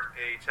start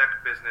a tech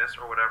business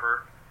or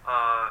whatever.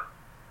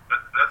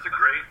 That's a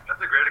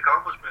great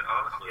accomplishment,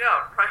 honestly.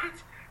 Yeah, right.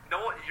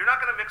 No, you're not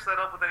gonna mix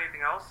that up with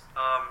anything else.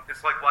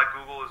 It's like why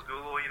Google is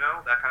Google,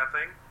 that kind of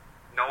thing.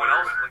 No one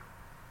else like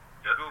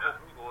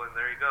Google, and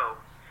there you go.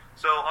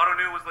 So Otto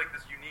New was like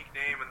this unique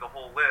name in the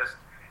whole list,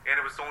 and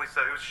it was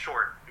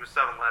short. It was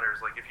 7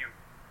 letters. Like if you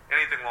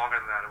anything longer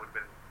than that, it would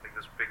have been like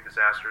this big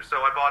disaster.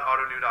 So I bought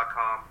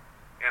AutoNew.com,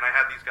 and I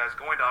had these guys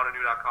going to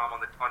AutoNew.com on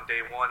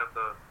day one of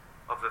the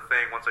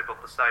thing once I built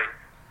the site,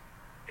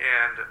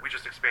 and we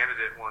just expanded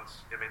it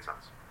once it made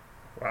sense.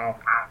 Wow,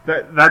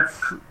 that's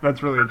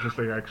really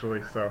interesting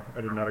actually. So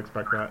I did not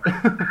expect that.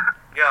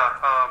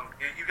 Yeah,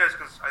 you guys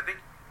can. I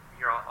think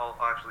here I'll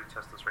actually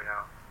test this right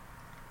now.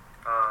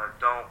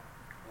 Don't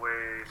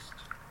waste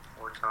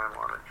more time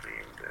on a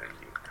dream than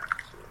you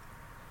have to.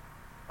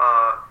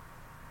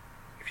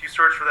 If you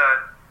search for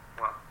that,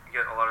 well, you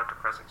get a lot of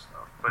depressing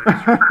stuff. But if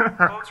you search for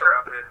quotes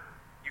around it,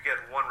 you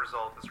get one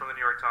result. It's from the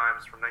New York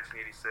Times from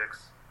 1986.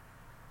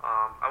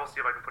 I will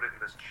see if I can put it in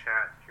this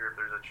chat here. If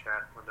there's a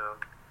chat window,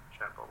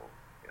 chat bubble.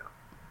 Yeah.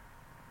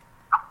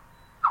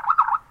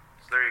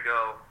 So there you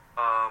go.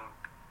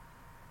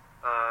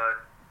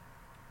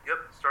 Yep,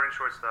 starting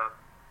shortstop.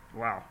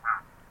 Wow.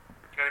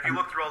 And if you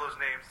look through all those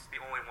names, it's the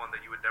only one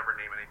that you would never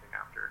name anything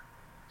after.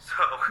 So,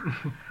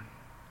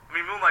 I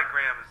mean, Moonlight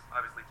Graham is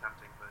obviously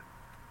tempting, but...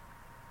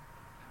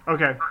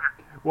 Okay.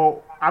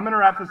 Well, I'm going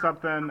to wrap this up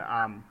then.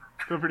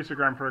 Feel free to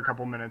stick around for a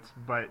couple minutes,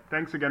 but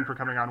thanks again for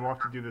coming on. We'll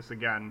have to do this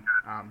again.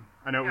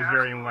 I know it was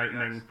very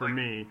enlightening for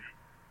me.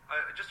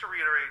 Just to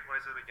reiterate what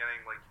I said at the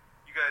beginning, like,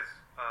 you guys,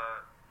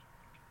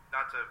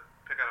 not to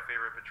pick out a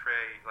favorite, but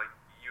Trey, like,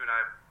 you and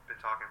I have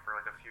been talking for,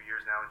 like, a few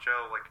years now, and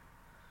Joe, like,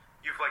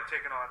 you've like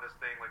taken on this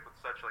thing like with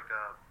such a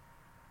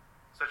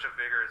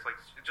vigor. It's like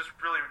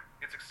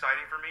it's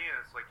exciting for me, and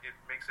it's like it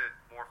makes it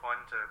more fun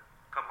to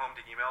come home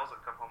to emails and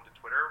come home to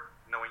Twitter,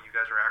 knowing you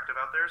guys are active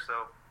out there.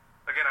 So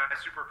again, I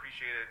super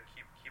appreciate it, and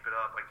keep it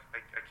up. Like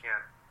I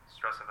can't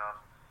stress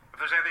enough. If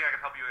there's anything I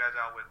can help you guys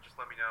out with, just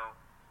let me know.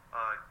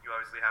 You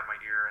obviously have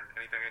my ear, and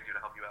anything I can do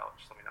to help you out,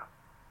 just let me know.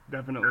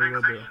 Definitely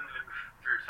will do. For your